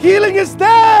eyes. Healing is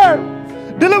there.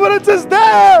 Deliverance is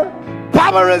there.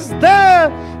 Power is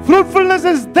there. Fruitfulness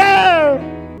is there.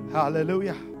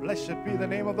 Hallelujah. Blessed be the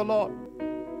name of the Lord.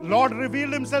 Lord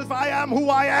revealed himself, I am who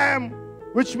I am,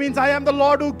 which means I am the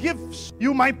Lord who gives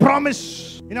you my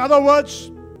promise. In other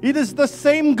words, it is the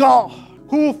same God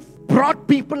who brought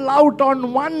people out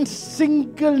on one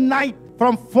single night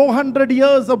from 400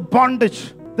 years of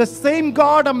bondage. The same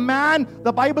God, a man,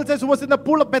 the Bible says, who was in the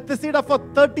pool of Bethesda for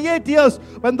 38 years,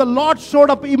 when the Lord showed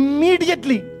up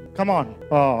immediately. Come on.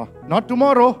 Not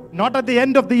tomorrow, not at the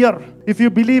end of the year. If you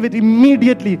believe it,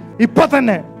 immediately.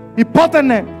 Ipatane.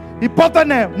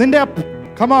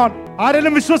 Come on.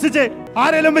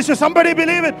 Somebody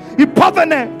believe it.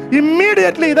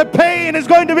 Immediately the pain is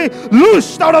going to be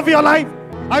loosed out of your life.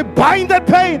 I bind that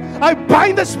pain. I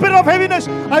bind the spirit of heaviness.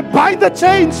 I bind the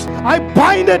chains. I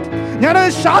bind it.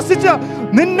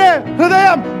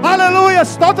 Hallelujah.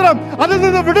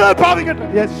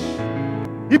 Yes.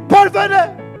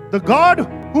 The God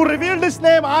who revealed his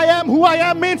name, I am who I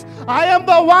am, means I am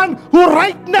the one who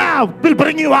right now will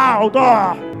bring you out.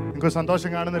 Because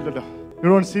you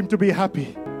don't seem to be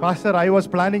happy. Pastor, I was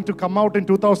planning to come out in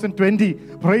 2020.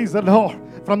 Praise the Lord.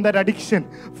 From that addiction,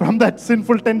 from that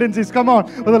sinful tendencies. Come on.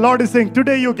 But the Lord is saying,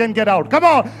 today you can get out. Come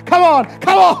on.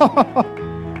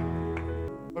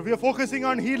 But we are focusing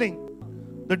on healing.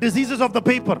 The diseases of the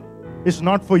paper is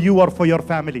not for you or for your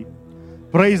family.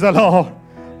 Praise the Lord.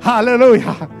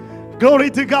 Hallelujah. Glory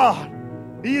to God.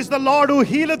 He is the Lord who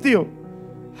healeth you.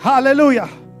 Hallelujah.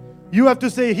 You have to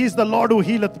say, He is the Lord who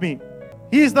healeth me.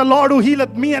 He is the Lord who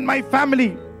healeth me and my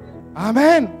family.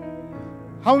 Amen.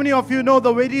 How many of you know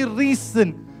the very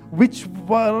reason which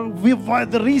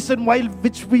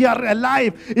we are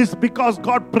alive is because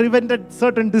God prevented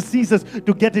certain diseases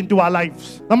to get into our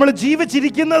lives. Praise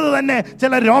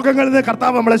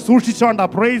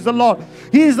the Lord.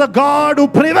 He is the God who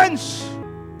prevents.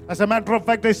 As a matter of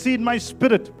fact, I see in my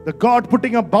spirit the God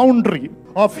putting a boundary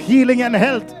of healing and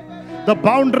health. The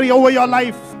boundary over your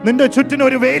life.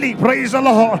 Praise the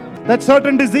Lord. That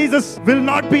certain diseases will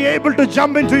not be able to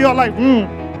jump into your life.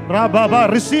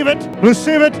 Receive it.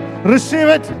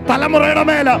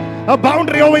 A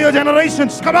boundary over your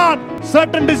generations. Come on.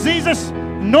 Certain diseases,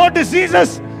 no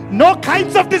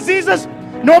kinds of diseases,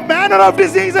 no manner of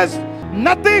diseases.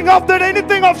 Nothing of that,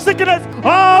 anything of sickness.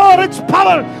 Oh, its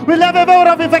power will have ever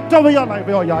of effect over your life.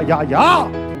 Oh,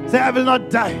 Say, I will not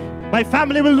die. My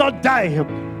family will not die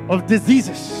of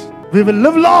diseases. We will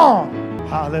live long.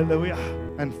 Hallelujah.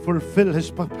 And fulfill His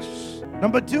purpose.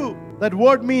 Number 2, that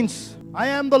word means I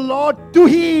am the Lord to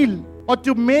heal or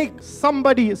to make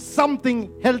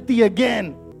something healthy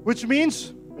again. Which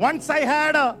means once I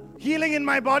had a healing in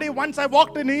my body, once I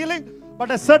walked in healing, but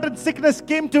a certain sickness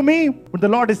came to me, but the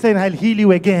Lord is saying, I'll heal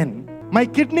you again. My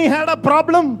kidney had a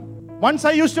problem. Once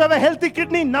I used to have a healthy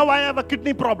kidney, now I have a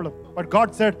kidney problem. But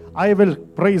God said, I will,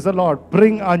 praise the Lord,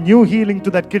 bring a new healing to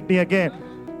that kidney again.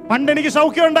 Come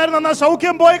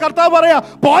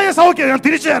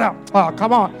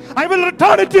on. I will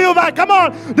return it to you back. Come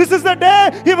on. This is the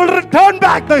day He will return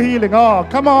back the healing. Oh,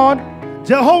 come on.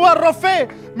 Jehovah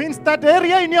Rapha means that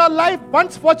area in your life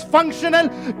once was functional,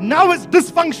 now is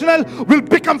dysfunctional, will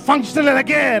become functional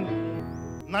again.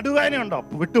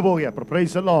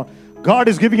 Praise the Lord. God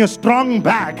is giving you a strong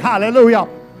back. Hallelujah.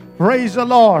 Praise the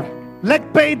Lord.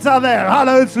 Leg pains are there.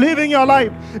 Hallelujah. It's leaving your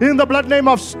life. In the blood name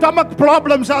of stomach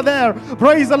problems are there.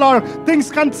 Praise the Lord.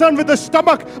 Things concerned with the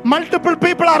stomach. Multiple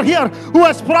people are here who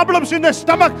has problems in their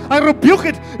stomach. I rebuke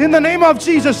it in the name of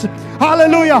Jesus.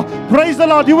 Hallelujah. Praise the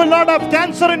Lord. You will not have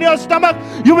cancer in your stomach.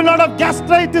 You will not have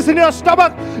gastritis in your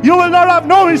stomach. You will not have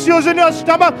no issues in your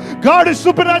stomach. God is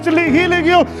supernaturally healing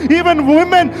you. Even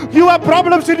women, you have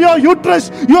problems in your uterus.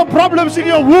 You have problems in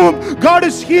your womb. God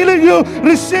is healing you.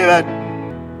 Receive it.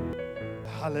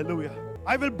 Hallelujah.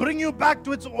 I will bring you back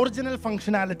to its original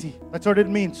functionality. That's what it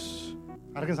means.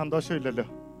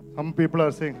 Some people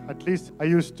are saying, at least I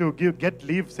used to get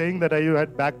leave saying that I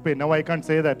had back pain. Now I can't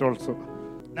say that also.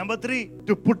 Number 3,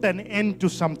 to put an end to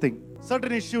something.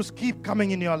 certain issues keep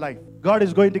coming in your life, God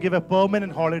is going to give a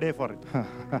permanent holiday for it.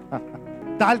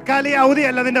 താൽക്കാലിക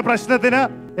അവധിയല്ല നിന്റെ പ്രശ്നത്തിന്,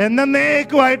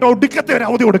 എന്നേക്കുമായിട്ട് ഒടുക്കത്തെ ഒരു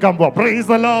അവധി കൊടുക്കാൻ പോവാ. Praise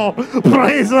the Lord,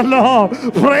 praise the Lord,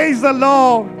 praise the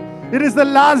Lord. It is the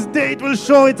last day it will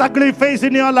show its ugly face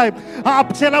in your life. ആ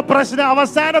ചില പ്രശ്നം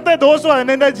അവസാനത്തെ ദിവസമാണ്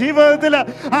നിന്റെ ജീവിതത്തിൽ.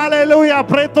 Hallelujah.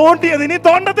 തോണ്ടിയത് ഇനി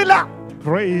തോണ്ടത്തില്ല.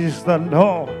 Praise the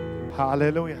Lord.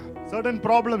 Hallelujah. Certain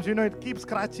problems, it keeps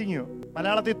scratching you.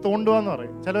 മലയാളത്തിൽ തോണ്ടുക എന്ന്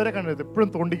പറയും. ചിലവരെ കണ്ടത് എപ്പോഴും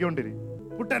തോണ്ടിക്കൊണ്ടിരിക്കും.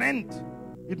 Put an end.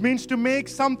 It means to make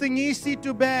something easy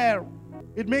to bear.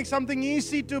 It makes something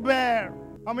easy to bear.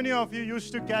 How many of you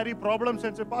used to carry problems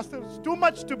and say, Pastor, it's too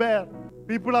much to bear.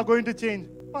 People are going to change.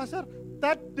 Pastor,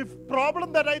 that problem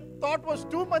that I thought was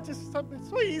too much is something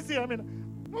so easy.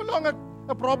 No longer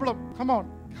a problem. Come on.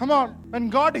 Come on. When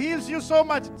God heals you so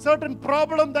much, certain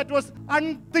problem that was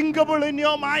unthinkable in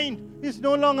your mind is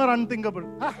no longer unthinkable.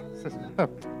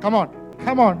 Come on.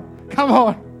 Come on. Come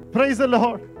on. Praise the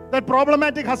Lord. That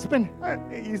problematic husband,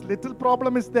 his little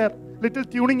problem is there. Little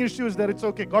tuning issue is there. It's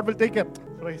okay. God will take care.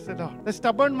 Praise the Lord. The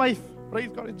stubborn wife,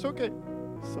 praise God. It's okay.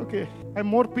 It's okay. I'm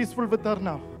more peaceful with her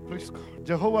now. Praise God.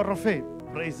 Jehovah Rapha.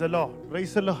 Praise the Lord.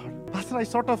 Praise the Lord. Pastor, I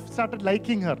sort of started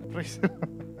liking her. Praise the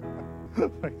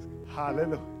Lord. Praise.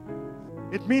 Hallelujah.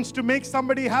 It means to make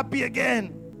somebody happy again.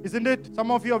 Isn't it? Some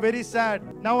of you are very sad.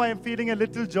 Now I am feeling a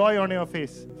little joy on your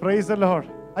face. Praise the Lord.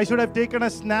 I should have taken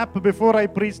a snap before I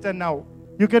preached, and now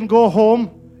you can go home.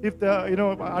 If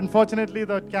unfortunately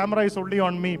the camera is only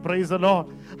on me. Praise the Lord.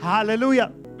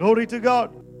 Hallelujah. Glory to God.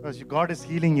 Because God is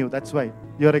healing you. That's why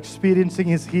you're experiencing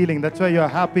His healing. That's why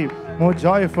you're happy, more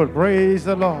joyful. Praise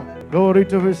the Lord. Glory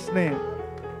to His name.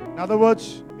 In other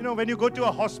words, when you go to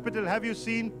a hospital, have you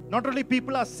seen? Not only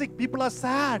people are sick, people are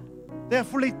sad. They're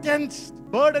fully tensed,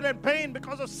 burdened and pain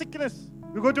because of sickness.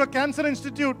 You go to a cancer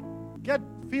institute,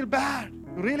 feel bad.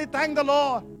 You really thank the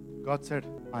Lord. God said,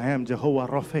 I am Jehovah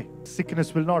Rapha.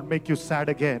 Sickness will not make you sad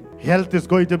again. Health is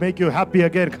going to make you happy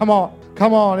again. Come on.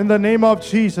 Come on. In the name of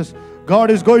Jesus. God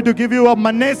is going to give you a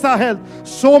Manasseh health.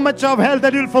 So much of health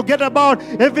that you'll forget about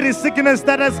every sickness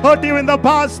that has hurt you in the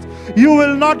past. You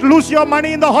will not lose your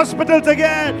money in the hospitals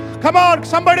again. Come on.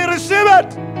 Somebody receive it.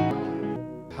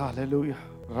 Hallelujah.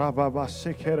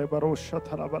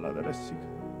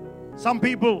 Some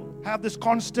people have this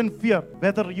constant fear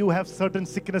whether you have certain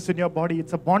sickness in your body.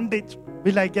 It's a bondage.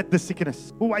 Will I get this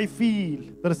sickness? I feel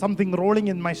there is something rolling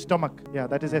in my stomach. Yeah,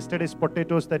 that is yesterday's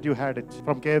potatoes that you had it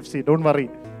from KFC. Don't worry.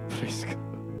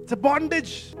 It's a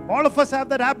bondage. All of us have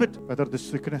that habit. Whether this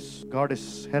sickness, God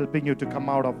is helping you to come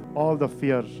out of all the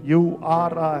fear. You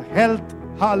are a health,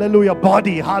 hallelujah,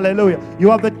 body, hallelujah. You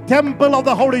are the temple of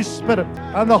the Holy Spirit.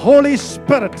 And the Holy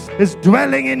Spirit is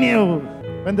dwelling in you.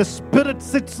 When the Spirit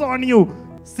sits on you,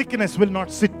 sickness will not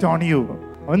sit on you.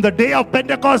 On the day of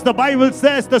Pentecost, the Bible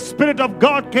says the Spirit of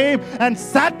God came and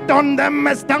sat on them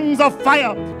as tongues of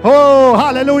fire. Oh,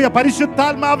 hallelujah.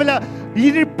 പരിശുദ്ധാത്മാവില്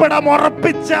ഇരിപ്പിടം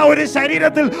ഉറപ്പിച്ച ഒരു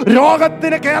ശരീരത്തിൽ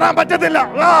രോഗത്തിന് കേറാൻ പറ്റത്തില്ല.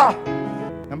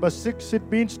 Number 6, it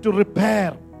means to repair.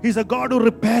 He's a God who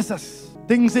repairs us.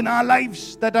 Things in our lives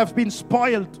that have been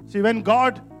spoiled. See,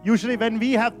 usually when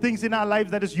we have things in our lives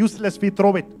that is useless, we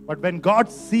throw it. But when God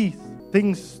sees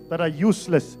things that are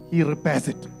useless, He repairs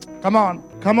it. Come on,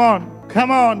 come on,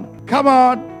 come on, come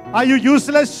on. Are you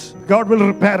useless? God will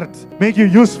repair it, make you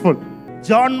useful.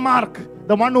 John Mark,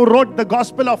 the one who wrote the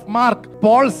Gospel of Mark,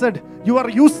 Paul said, you are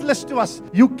useless to us.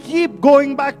 You keep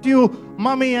going back to you,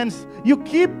 mommy, and you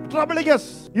keep troubling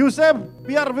us. You say,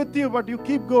 we are with you, but you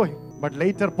keep going. But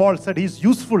later Paul said, he's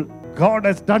useful. God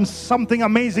has done something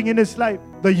amazing in his life.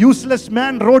 The useless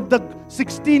man wrote the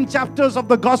 16 chapters of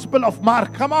the Gospel of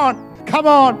Mark. Come on, come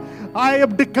on. I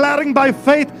am declaring by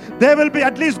faith there will be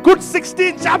at least good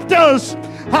 16 chapters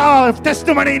of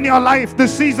testimony in your life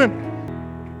this season.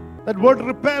 That word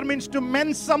repair means to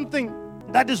mend something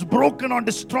that is broken or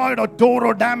destroyed or torn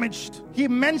or damaged. He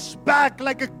mends back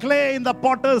like a clay in the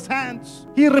potter's hands.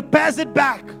 He repairs it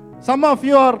back. Some of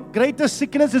your greatest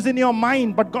sickness is in your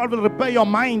mind, but God will repair your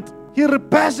mind. He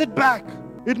repairs it back.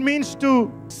 It means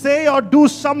to say or do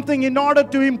something in order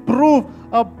to improve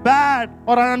a bad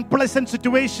or an unpleasant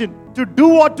situation. To do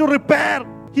or to repair.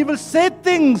 He will say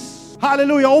things,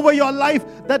 hallelujah, over your life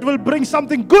that will bring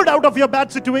something good out of your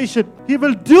bad situation. He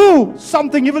will do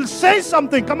something. He will say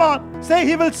something. Come on. Say,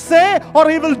 He will say or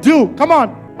He will do. Come on.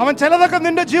 അവൻ ചിലതൊക്കെ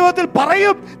നിന്റെ ജീവിതത്തിൽ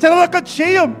പറയും, ചിലതൊക്കെ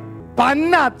ചെയ്യും.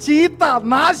 പന്ന, ചീത്ത,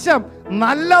 നാശം,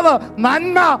 നല്ലത്,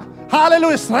 നന്മ,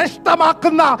 ഹല്ലേലൂയ,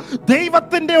 ശ്രേഷ്ഠമാക്കുന്ന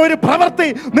ദൈവത്തിന്റെ ഒരു പ്രവൃത്തി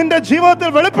നിന്റെ ജീവിതത്തിൽ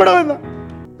വെളിപ്പെടുമെന്ന്.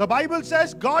 The Bible says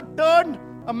God turned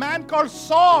a man called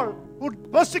Saul, who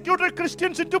persecuted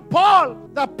Christians, into Paul,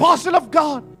 the apostle of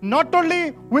God. not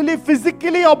only will He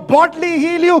physically or bodily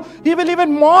heal you, He will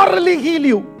even morally heal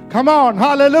you. Come on,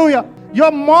 hallelujah.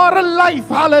 Your moral life,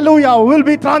 hallelujah, will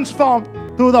be transformed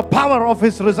through the power of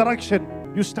His resurrection.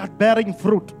 You start bearing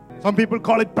fruit. Some people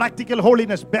call it practical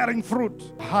holiness, bearing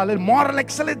fruit. Hallelujah. Moral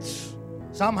excellence.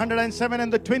 Psalm 107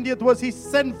 and the 20th verse, He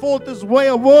sent forth His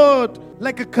word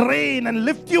like a crane and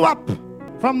lift you up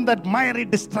from that miry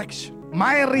destruction.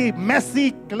 Miry,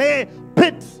 messy clay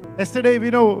pit. Yesterday,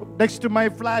 next to my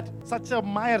flat, such a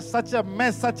mire, such a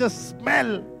mess, such a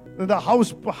smell. The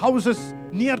houses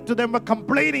near to them were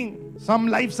complaining. Some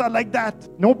lives are like that.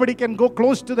 Nobody can go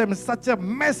close to them. It's such a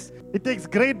mess. It takes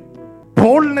great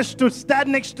boldness to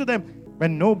stand next to them.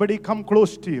 When nobody come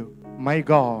close to you, my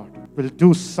God will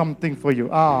do something for you.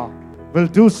 Will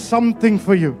do something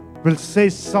for you. Will say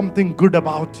something good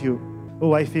about you.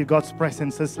 Oh, I feel God's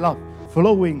presence, His love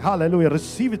flowing. Hallelujah.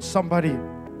 Receive it, somebody.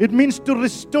 It means to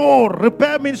restore.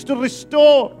 Repair means to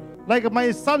restore. Like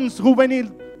my sons who, when he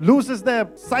loses their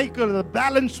cycle, the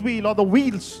balance wheel or the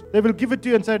wheels, they will give it to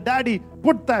you and say, Daddy,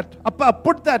 put that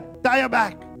tire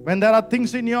back. When there are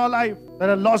things in your life that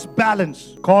are lost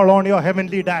balance, call on your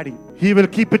heavenly Daddy. He will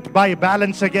keep it by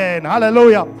balance again.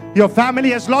 Hallelujah. Your family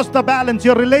has lost the balance.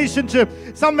 Your relationship,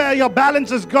 somewhere your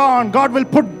balance is gone. God will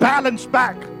put balance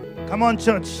back. Come on,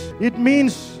 church. It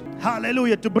means,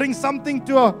 hallelujah, to bring something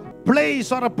to a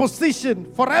place or a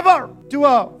position forever, to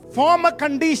a former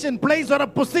condition, place or a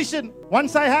position.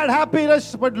 Once I had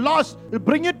happiness but lost, you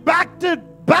bring it back to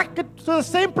the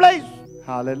same place.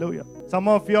 Hallelujah. Some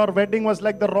of your wedding was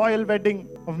like the royal wedding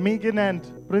of Meghan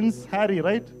and Prince Harry,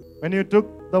 right? When you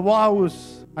took the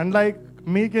vows. Unlike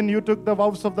Meghan, you took the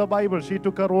vows of the Bible. She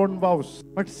took her own vows.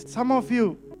 But some of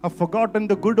you have forgotten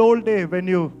the good old day when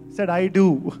you said, I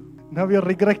do. Now you're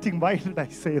regretting, why did I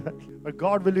say that? But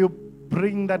God, will you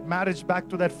bring that marriage back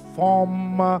to that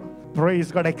former,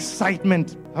 praise God,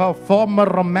 excitement, former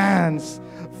romance,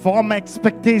 former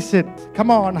expectation. Come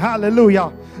on,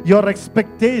 hallelujah. Your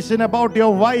expectation about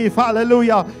your wife,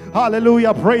 hallelujah,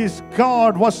 hallelujah, praise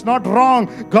God, was not wrong.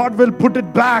 God will put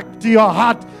it back to your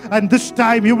heart, and this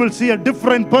time you will see a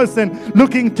different person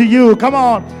looking to you. Come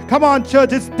on,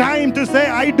 church, it's time to say,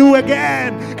 I do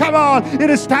again. Come on, it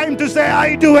is time to say,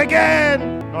 I do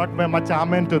again. Not very much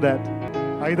amen to that.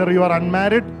 Either you are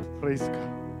unmarried, praise God.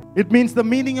 It means the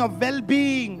meaning of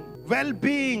well-being.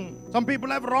 Well-being. Some people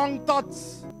have wrong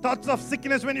thoughts. Thoughts of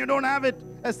sickness when you don't have it.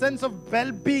 A sense of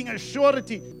well-being, a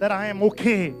surety that I am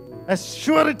okay. A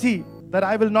surety that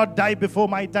I will not die before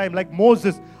my time. Like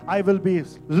Moses, I will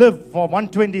live for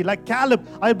 120. Like Caleb,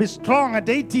 I'll be strong at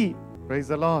 80. Praise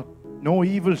the Lord. No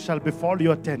evil shall befall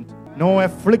your tent. No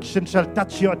affliction shall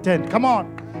touch your tent. Come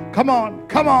on. Come on.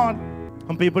 Come on.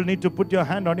 Some people need to put your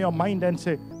hand on your mind and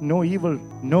say, no evil,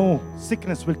 no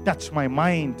sickness will touch my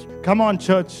mind. Come on,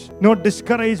 church. No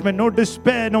discouragement, no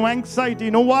despair, no anxiety,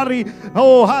 no worry.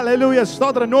 Oh, hallelujah,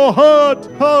 Stodra, no hurt.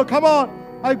 Oh, come on.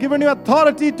 I've given you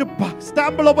authority to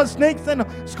stumble over snakes and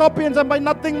scorpions, and by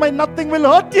nothing will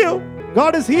hurt you.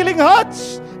 God is healing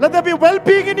hurts. Let there be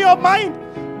well-being in your mind.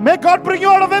 May God bring you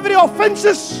out of every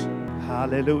offenses.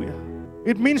 Hallelujah.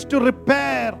 It means to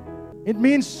repair. It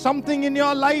means something in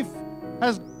your life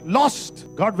has lost.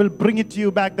 God will bring it to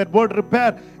you back. That word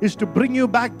repair is to bring you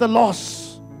back the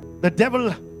loss. The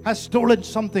devil has stolen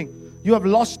something. You have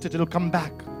lost it. It'll come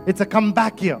back. It's a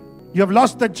comeback here. You have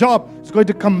lost the job. It's going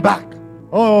to come back.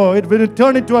 Oh, it will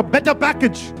turn into a better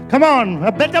package. Come on,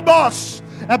 a better boss,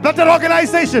 a better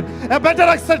organization, a better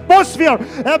atmosphere,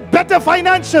 a better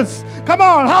financials. Come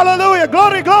on, hallelujah,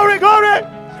 glory, glory, glory.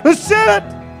 Receive it.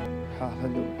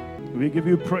 Hallelujah. We give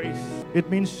you praise. It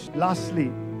means,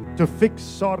 lastly, to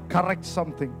fix or correct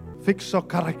something. Fix or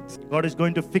correct. God is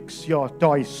going to fix your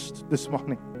toys this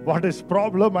morning. What is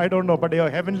problem? I don't know, but your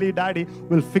heavenly Daddy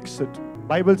will fix it.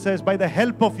 Bible says, by the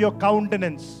help of your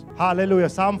countenance. Hallelujah.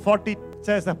 Psalm 40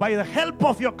 says that by the help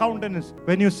of your countenance,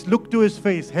 when you look to His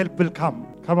face, help will come.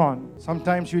 Come on.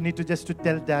 Sometimes you need to just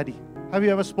tell Daddy. Have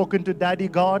you ever spoken to Daddy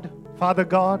God, Father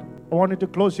God? I want you to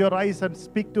close your eyes and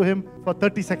speak to Him for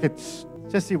 30 seconds.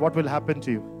 Just see what will happen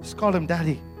to you. Just call Him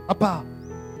Daddy. Appa.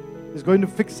 He's going to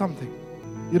fix something.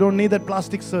 You don't need that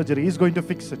plastic surgery. He's going to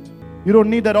fix it. You don't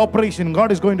need that operation.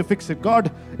 God is going to fix it.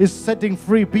 God is setting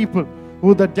free people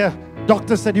who the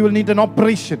doctor said you will need an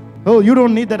operation. Oh, you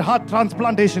don't need that heart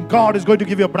transplantation. God is going to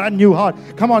give you a brand new heart.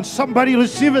 Come on, somebody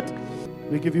receive it.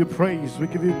 We give you praise. We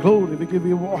give you glory. We give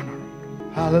you honor.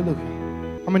 Hallelujah.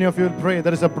 How many of you will pray?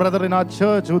 There is a brother in our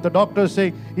church who the doctor is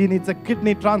saying he needs a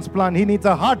kidney transplant, he needs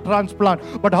a heart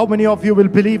transplant. But how many of you will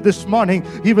believe this morning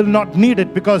he will not need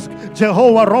it because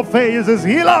Jehovah Rapha is his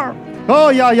healer? Oh,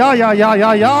 yeah.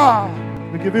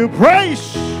 We give you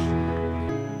praise.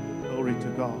 Glory to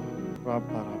God.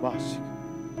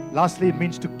 Lastly, it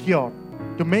means to cure,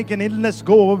 to make an illness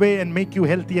go away and make you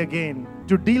healthy again,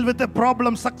 to deal with a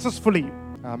problem successfully.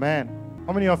 Amen.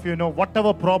 How many of you know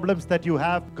whatever problems that you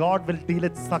have, God will deal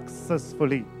it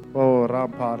successfully? Oh,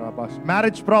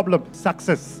 marriage problem,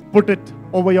 success. Put it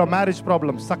over your marriage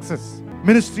problem, success.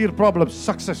 Ministry problem,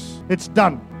 success. It's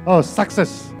done. Oh,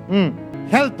 success.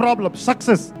 Health problem,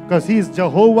 success. Because He is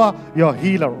Jehovah, your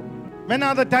healer. When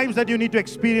are the times that you need to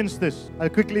experience this? I'll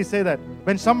quickly say that.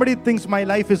 When somebody thinks my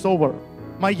life is over,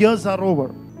 my years are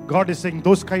over, God is saying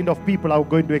those kind of people are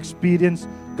going to experience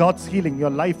God's healing. Your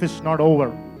life is not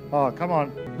over. Oh, come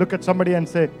on. Look at somebody and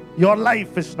say, your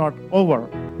life is not over.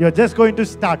 You're just going to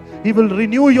start. He will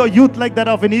renew your youth like that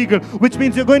of an eagle, which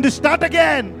means you're going to start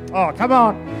again. Oh, come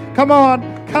on. Come on.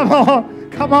 Come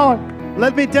on. Come on.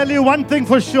 Let me tell you one thing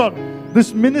for sure.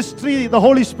 This ministry, the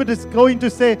Holy Spirit is going to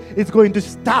say, it's going to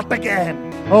start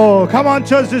again. Oh, come on,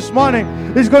 church, this morning.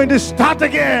 It's going to start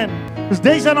again. These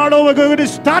days are not over. We're going to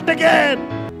start again.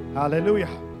 Hallelujah.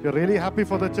 If you're really happy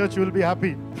for the church, you will be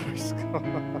happy. Praise God.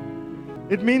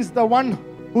 It means the one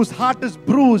whose heart is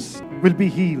bruised will be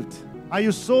healed. Are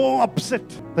you so upset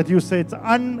that you say it's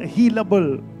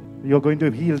unhealable? You're going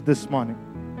to heal this morning.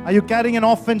 Are you carrying an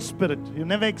orphan spirit? You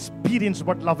never experienced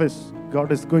what love is.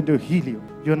 God is going to heal you.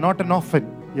 You're not an orphan.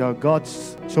 You're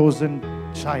God's chosen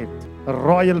child, a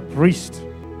royal priest.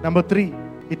 Number 3,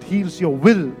 it heals your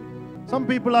will. Some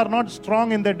people are not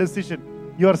strong in their decision.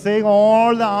 You are saying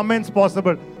all the amens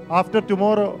possible. After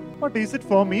tomorrow, what is it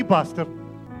for me, Pastor?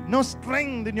 No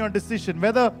strength in your decision,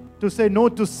 whether to say no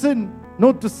to sin,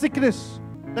 no to sickness.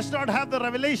 Does not have the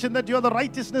revelation that you are the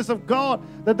righteousness of God,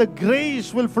 that the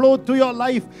grace will flow through your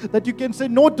life, that you can say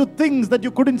no to things that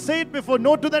you couldn't say it before,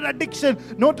 no to that addiction,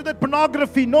 no to that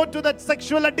pornography, no to that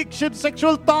sexual addiction,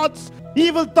 sexual thoughts,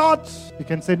 evil thoughts. You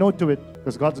can say no to it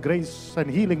because God's grace and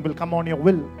healing will come on your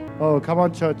will. Oh, come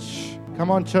on, church.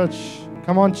 Come on, church.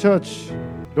 Come on, church.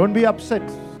 Don't be upset.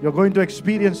 You're going to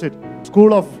experience it.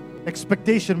 School of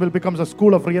expectation will become a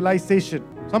school of realization.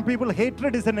 Some people,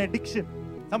 hatred is an addiction.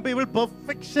 Some people,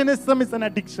 perfectionism is an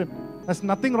addiction. There's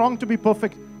nothing wrong to be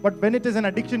perfect. But when it is an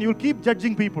addiction, you'll keep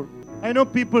judging people. I know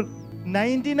people,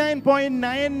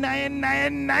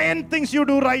 99.9999 things you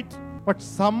do right. But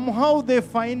somehow they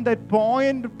find that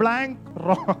point blank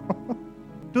wrong.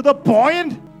 To the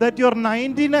point that your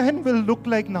 99 will look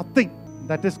like nothing.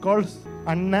 That is called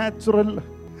unnatural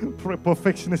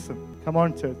perfectionism. Come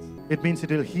on, church. It means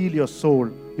it will heal your soul.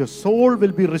 Your soul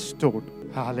will be restored.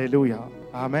 Hallelujah.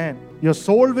 Amen. Your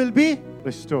soul will be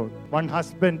restored. One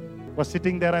husband was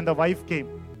sitting there and the wife came.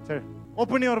 Said,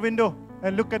 open your window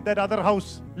and look at that other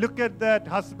house. Look at that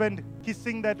husband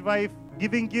kissing that wife,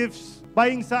 giving gifts,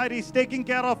 buying saris, taking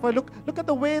care of her. Look at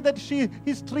the way that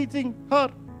he's treating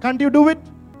her. Can't you do it?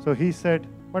 So he said,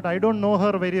 but I don't know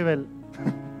her very well.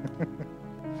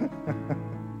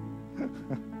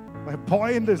 My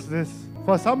point is this.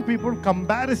 For some people,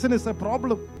 comparison is a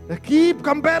problem. They keep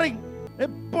comparing. Praise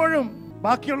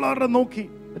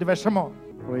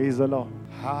the Lord.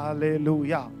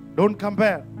 Hallelujah. Don't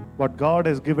compare. What God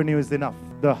has given you is enough.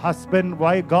 The husband,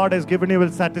 wife God has given you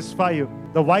will satisfy you.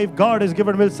 The wife God has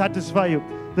given will satisfy you.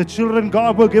 The children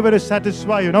God will give it will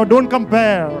satisfy you. Now don't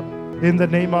compare. In the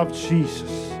name of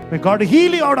Jesus. May God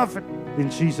heal you out of it. In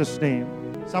Jesus' name.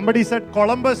 Somebody said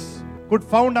Columbus could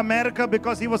found America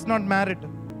because he was not married.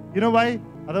 You know why?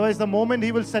 Otherwise, the moment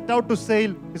he will set out to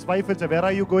sail, his wife will say, where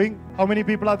are you going? How many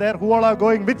people are there? Who all are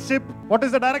going? Which ship? What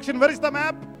is the direction? Where is the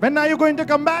map? When are you going to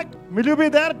come back? Will you be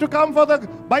there to come for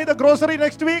buy the grocery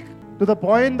next week? To the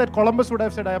point that Columbus would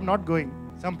have said, I am not going.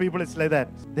 Some people it's like that.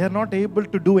 They are not able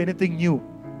to do anything new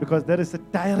because there is a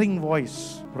tiring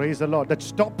voice, praise the Lord, that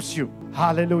stops you.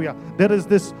 Hallelujah. There is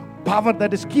this power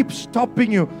that keeps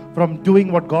stopping you from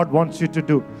doing what God wants you to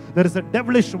do. There is a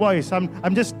devilish voice.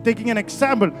 I'm just taking an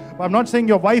example. I'm not saying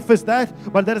your wife is that,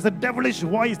 but there is a devilish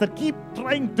voice that keeps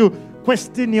trying to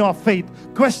question your faith,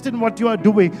 question what you are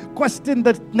doing, question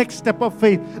the next step of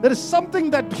faith. There is something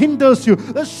that hinders you.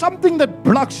 There's something that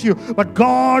blocks you. But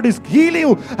God is healing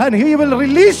you and He will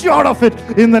release you out of it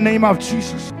in the name of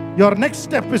Jesus. Your next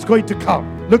step is going to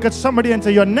come. Look at somebody and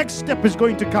say, your next step is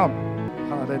going to come.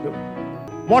 Hallelujah.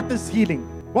 What is healing?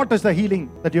 What is the healing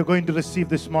that you're going to receive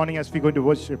this morning as we're going to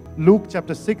worship? Luke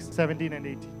chapter 6, 17 and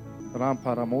 18.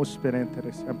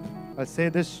 I'll say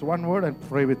this one word and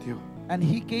pray with you. And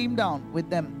he came down with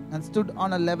them and stood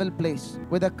on a level place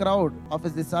with a crowd of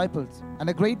his disciples and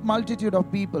a great multitude of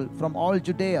people from all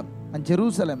Judea and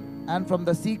Jerusalem and from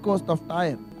the sea coast of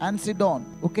Tyre and Sidon,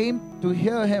 who came to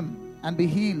hear him. and be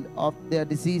healed of their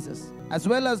diseases, as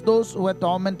well as those who were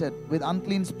tormented with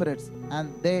unclean spirits,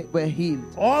 and they were healed.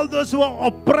 All those who are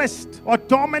oppressed or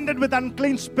tormented with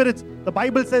unclean spirits, the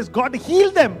Bible says God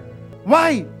healed them.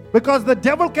 Why? Because the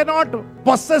devil cannot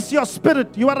possess your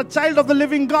spirit. You are a child of the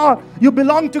living God. You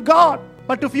belong to God.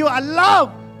 But if you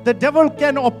allow, the devil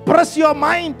can oppress your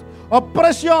mind,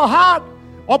 oppress your heart,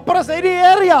 oppress any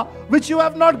area which you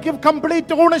have not given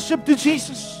complete ownership to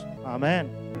Jesus. Amen.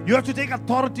 You have to take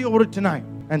authority over it tonight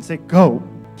and say, go.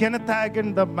 Kenneth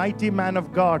Hagin, the mighty man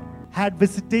of God, had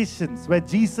visitations where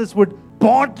Jesus would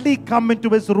bodily come into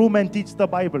his room and teach the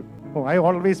Bible. Oh, I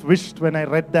always wished when I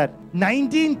read that.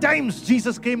 19 times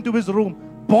Jesus came to his room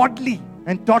bodily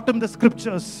and taught him the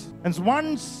scriptures. And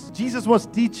once Jesus was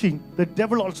teaching, the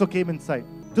devil also came inside,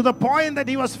 to the point that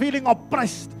he was feeling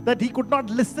oppressed, that he could not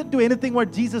listen to anything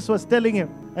what Jesus was telling him.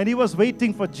 And he was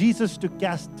waiting for Jesus to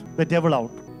cast the devil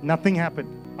out. Nothing happened.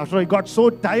 After he got so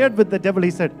tired with the devil,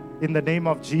 he said, in the name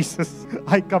of Jesus,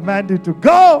 I command you to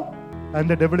go. And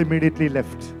the devil immediately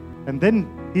left. And then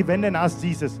he went and asked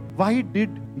Jesus, why did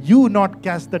you not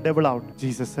cast the devil out?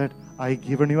 Jesus said, I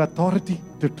given you authority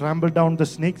to trample down the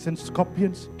snakes and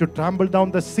scorpions, to trample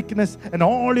down the sickness and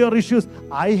all your issues.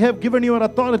 I have given you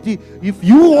authority. If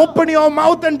you open your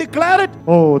mouth and declare it,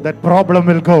 oh, that problem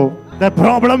will go. The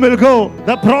problem will go.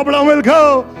 The problem will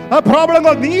go. A problem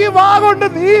will go. Nee vaagondu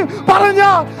nee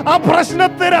paranja aa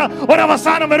prashnathira oru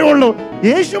avasanam varullu.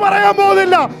 Yeshu parayan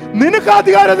povilla. Ninakku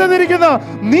adhikaram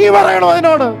thanirikkunna nee parayano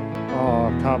adinodu.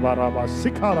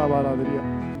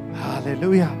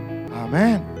 Hallelujah.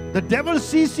 Amen. The devil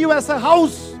sees you as a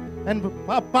house, and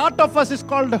a part of us is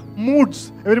called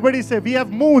moods. Everybody say, we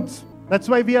have moods. That's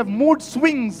why we have mood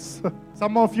swings.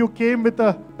 Some of you came with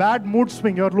a bad mood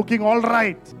swing. You're looking all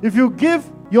right. If you give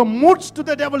your moods to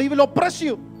the devil, he will oppress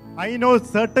you. I know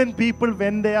certain people,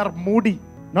 when they are moody,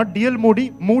 not deal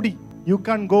moody, moody, you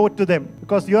can't go to them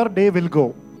because your day will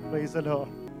go. Praise the Lord.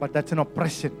 But that's an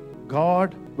oppression.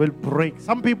 God will break.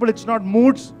 Some people, it's not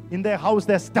moods. In their house,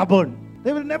 they're stubborn.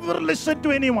 They will never listen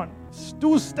to anyone. It's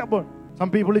too stubborn. Some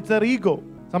people, it's their ego.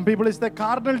 Some people, it's their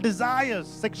carnal desires,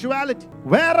 sexuality.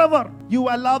 Wherever you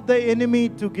allow the enemy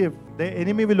to give, the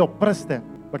enemy will oppress them.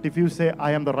 But if you say,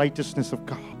 I am the righteousness of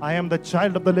God, I am the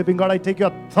child of the living God, I take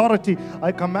your authority,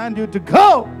 I command you to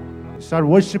go, start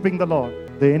worshiping the Lord,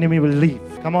 the enemy will leave.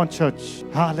 Come on, church.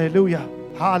 Hallelujah.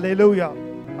 Hallelujah.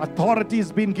 Authority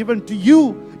has been given to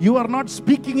you. You are not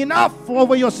speaking enough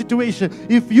over your situation.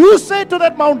 If you say to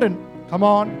that mountain, come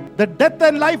on, the death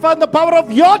and life are in the power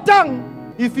of your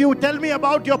tongue. If you tell me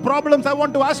about your problems, I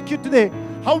want to ask you today,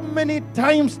 how many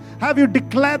times have you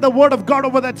declared the word of God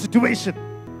over that situation?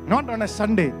 Not on a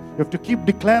Sunday. You have to keep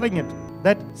declaring it.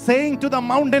 That saying to the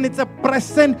mountain, it's a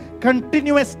present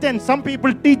continuous tense. Some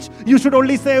people teach you should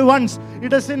only say once.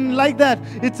 It isn't like that.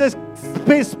 It says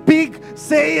speak,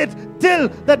 say it till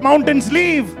that mountains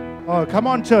leave. Oh, come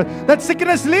on, church. That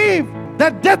sickness leave.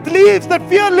 That death leaves, that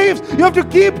fear leaves. You have to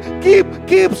keep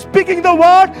speaking the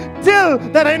word till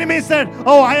that enemy said,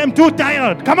 oh, I am too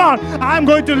tired. Come on, I am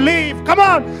going to leave. Come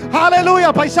on.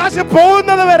 Hallelujah. പൈശാചികം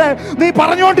പോകുന്നത് വരെ നീ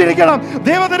പറഞ്ഞുകൊണ്ടിരിക്കണം.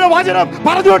 ദൈവത്തിന്റെ വചനം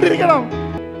പറഞ്ഞുകൊണ്ടിരിക്കണം.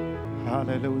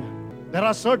 Hallelujah. There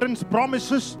are certain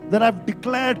promises that I've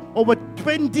declared over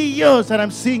 20 years and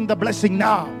I'm seeing the blessing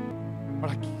now.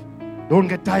 Don't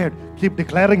get tired. Keep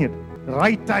declaring it. The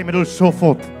right time it will show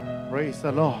forth. Praise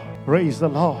the Lord. Praise the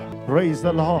Lord. Praise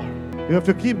the Lord. You have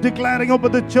to keep declaring over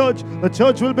the church. The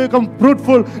church will become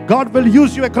fruitful. God will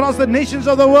use you across the nations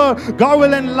of the world. God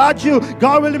will enlarge you.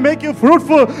 God will make you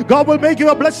fruitful. God will make you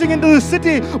a blessing into the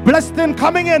city. Blessed in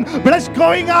coming in, blessed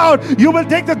going out. You will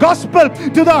take the gospel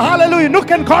to the hallelujah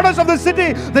nook and corners of the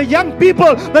city. The young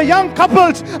people, the young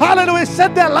couples, hallelujah,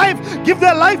 set their life, give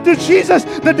their life to Jesus.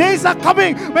 The days are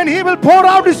coming when He will pour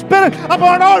out His Spirit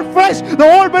upon all flesh. The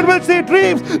old men will see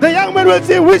dreams. The young men will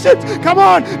see visions. Come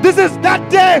on, this is that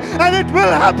day, and it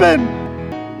will happen.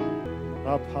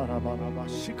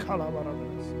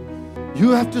 You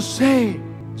have to say,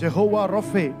 Jehovah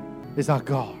Rapha is our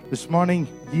God. This morning,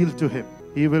 yield to Him.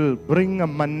 He will bring a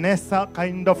Manasseh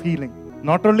kind of healing.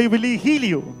 Not only will He heal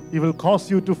you, He will cause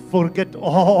you to forget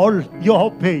all your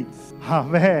pains.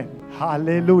 Amen.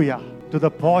 Hallelujah. To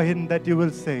the point that you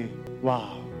will say,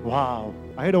 wow,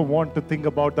 I don't want to think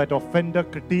about that offender,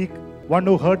 critique, one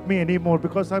who hurt me anymore,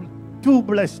 because I'm too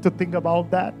blessed to think about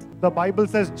that. The Bible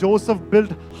says Joseph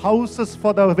built houses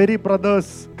for the very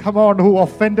brothers, come on, who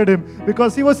offended him,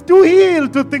 because he was too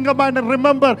healed to think about and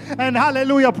remember. And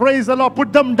hallelujah, praise the Lord,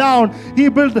 put them down. He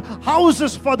built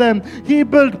houses for them. He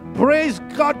built, praise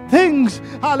God, things.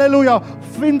 Hallelujah.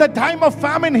 In the time of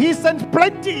famine, He sent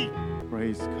plenty.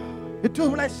 Praise God. You're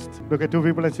too blessed. Look at two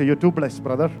people and say, you're too blessed,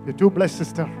 brother. You're too blessed,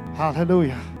 sister.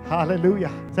 Hallelujah.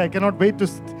 Hallelujah. Say, I cannot wait to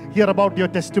hear about your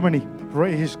testimony.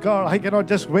 Praise God. I cannot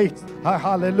just wait.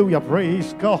 Hallelujah.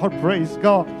 Praise God. Praise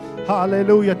God.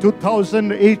 Hallelujah.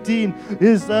 2018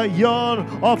 is a year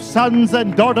of sons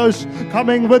and daughters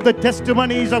coming with the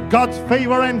testimonies of God's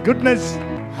favor and goodness.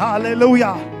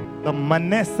 Hallelujah. The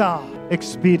Manasseh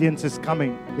experience is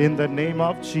coming in the name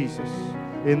of Jesus.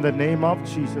 In the name of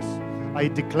Jesus. I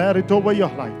declare it over your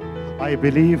life. I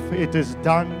believe it is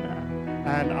done.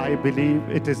 And I believe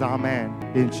it is amen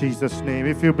in Jesus' name.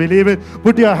 If you believe it,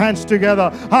 put your hands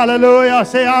together. Hallelujah.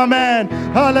 Say amen.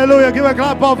 Hallelujah. Give a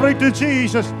clap offering to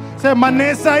Jesus. Say,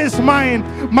 Manasseh is mine.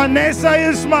 Manasseh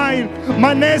is mine.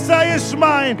 Manasseh is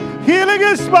mine. Healing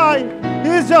is mine. He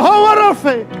is Jehovah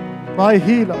Rapha, my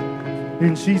healer.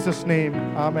 In Jesus' name,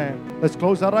 amen. Let's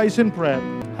close our eyes in prayer.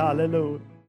 Hallelujah.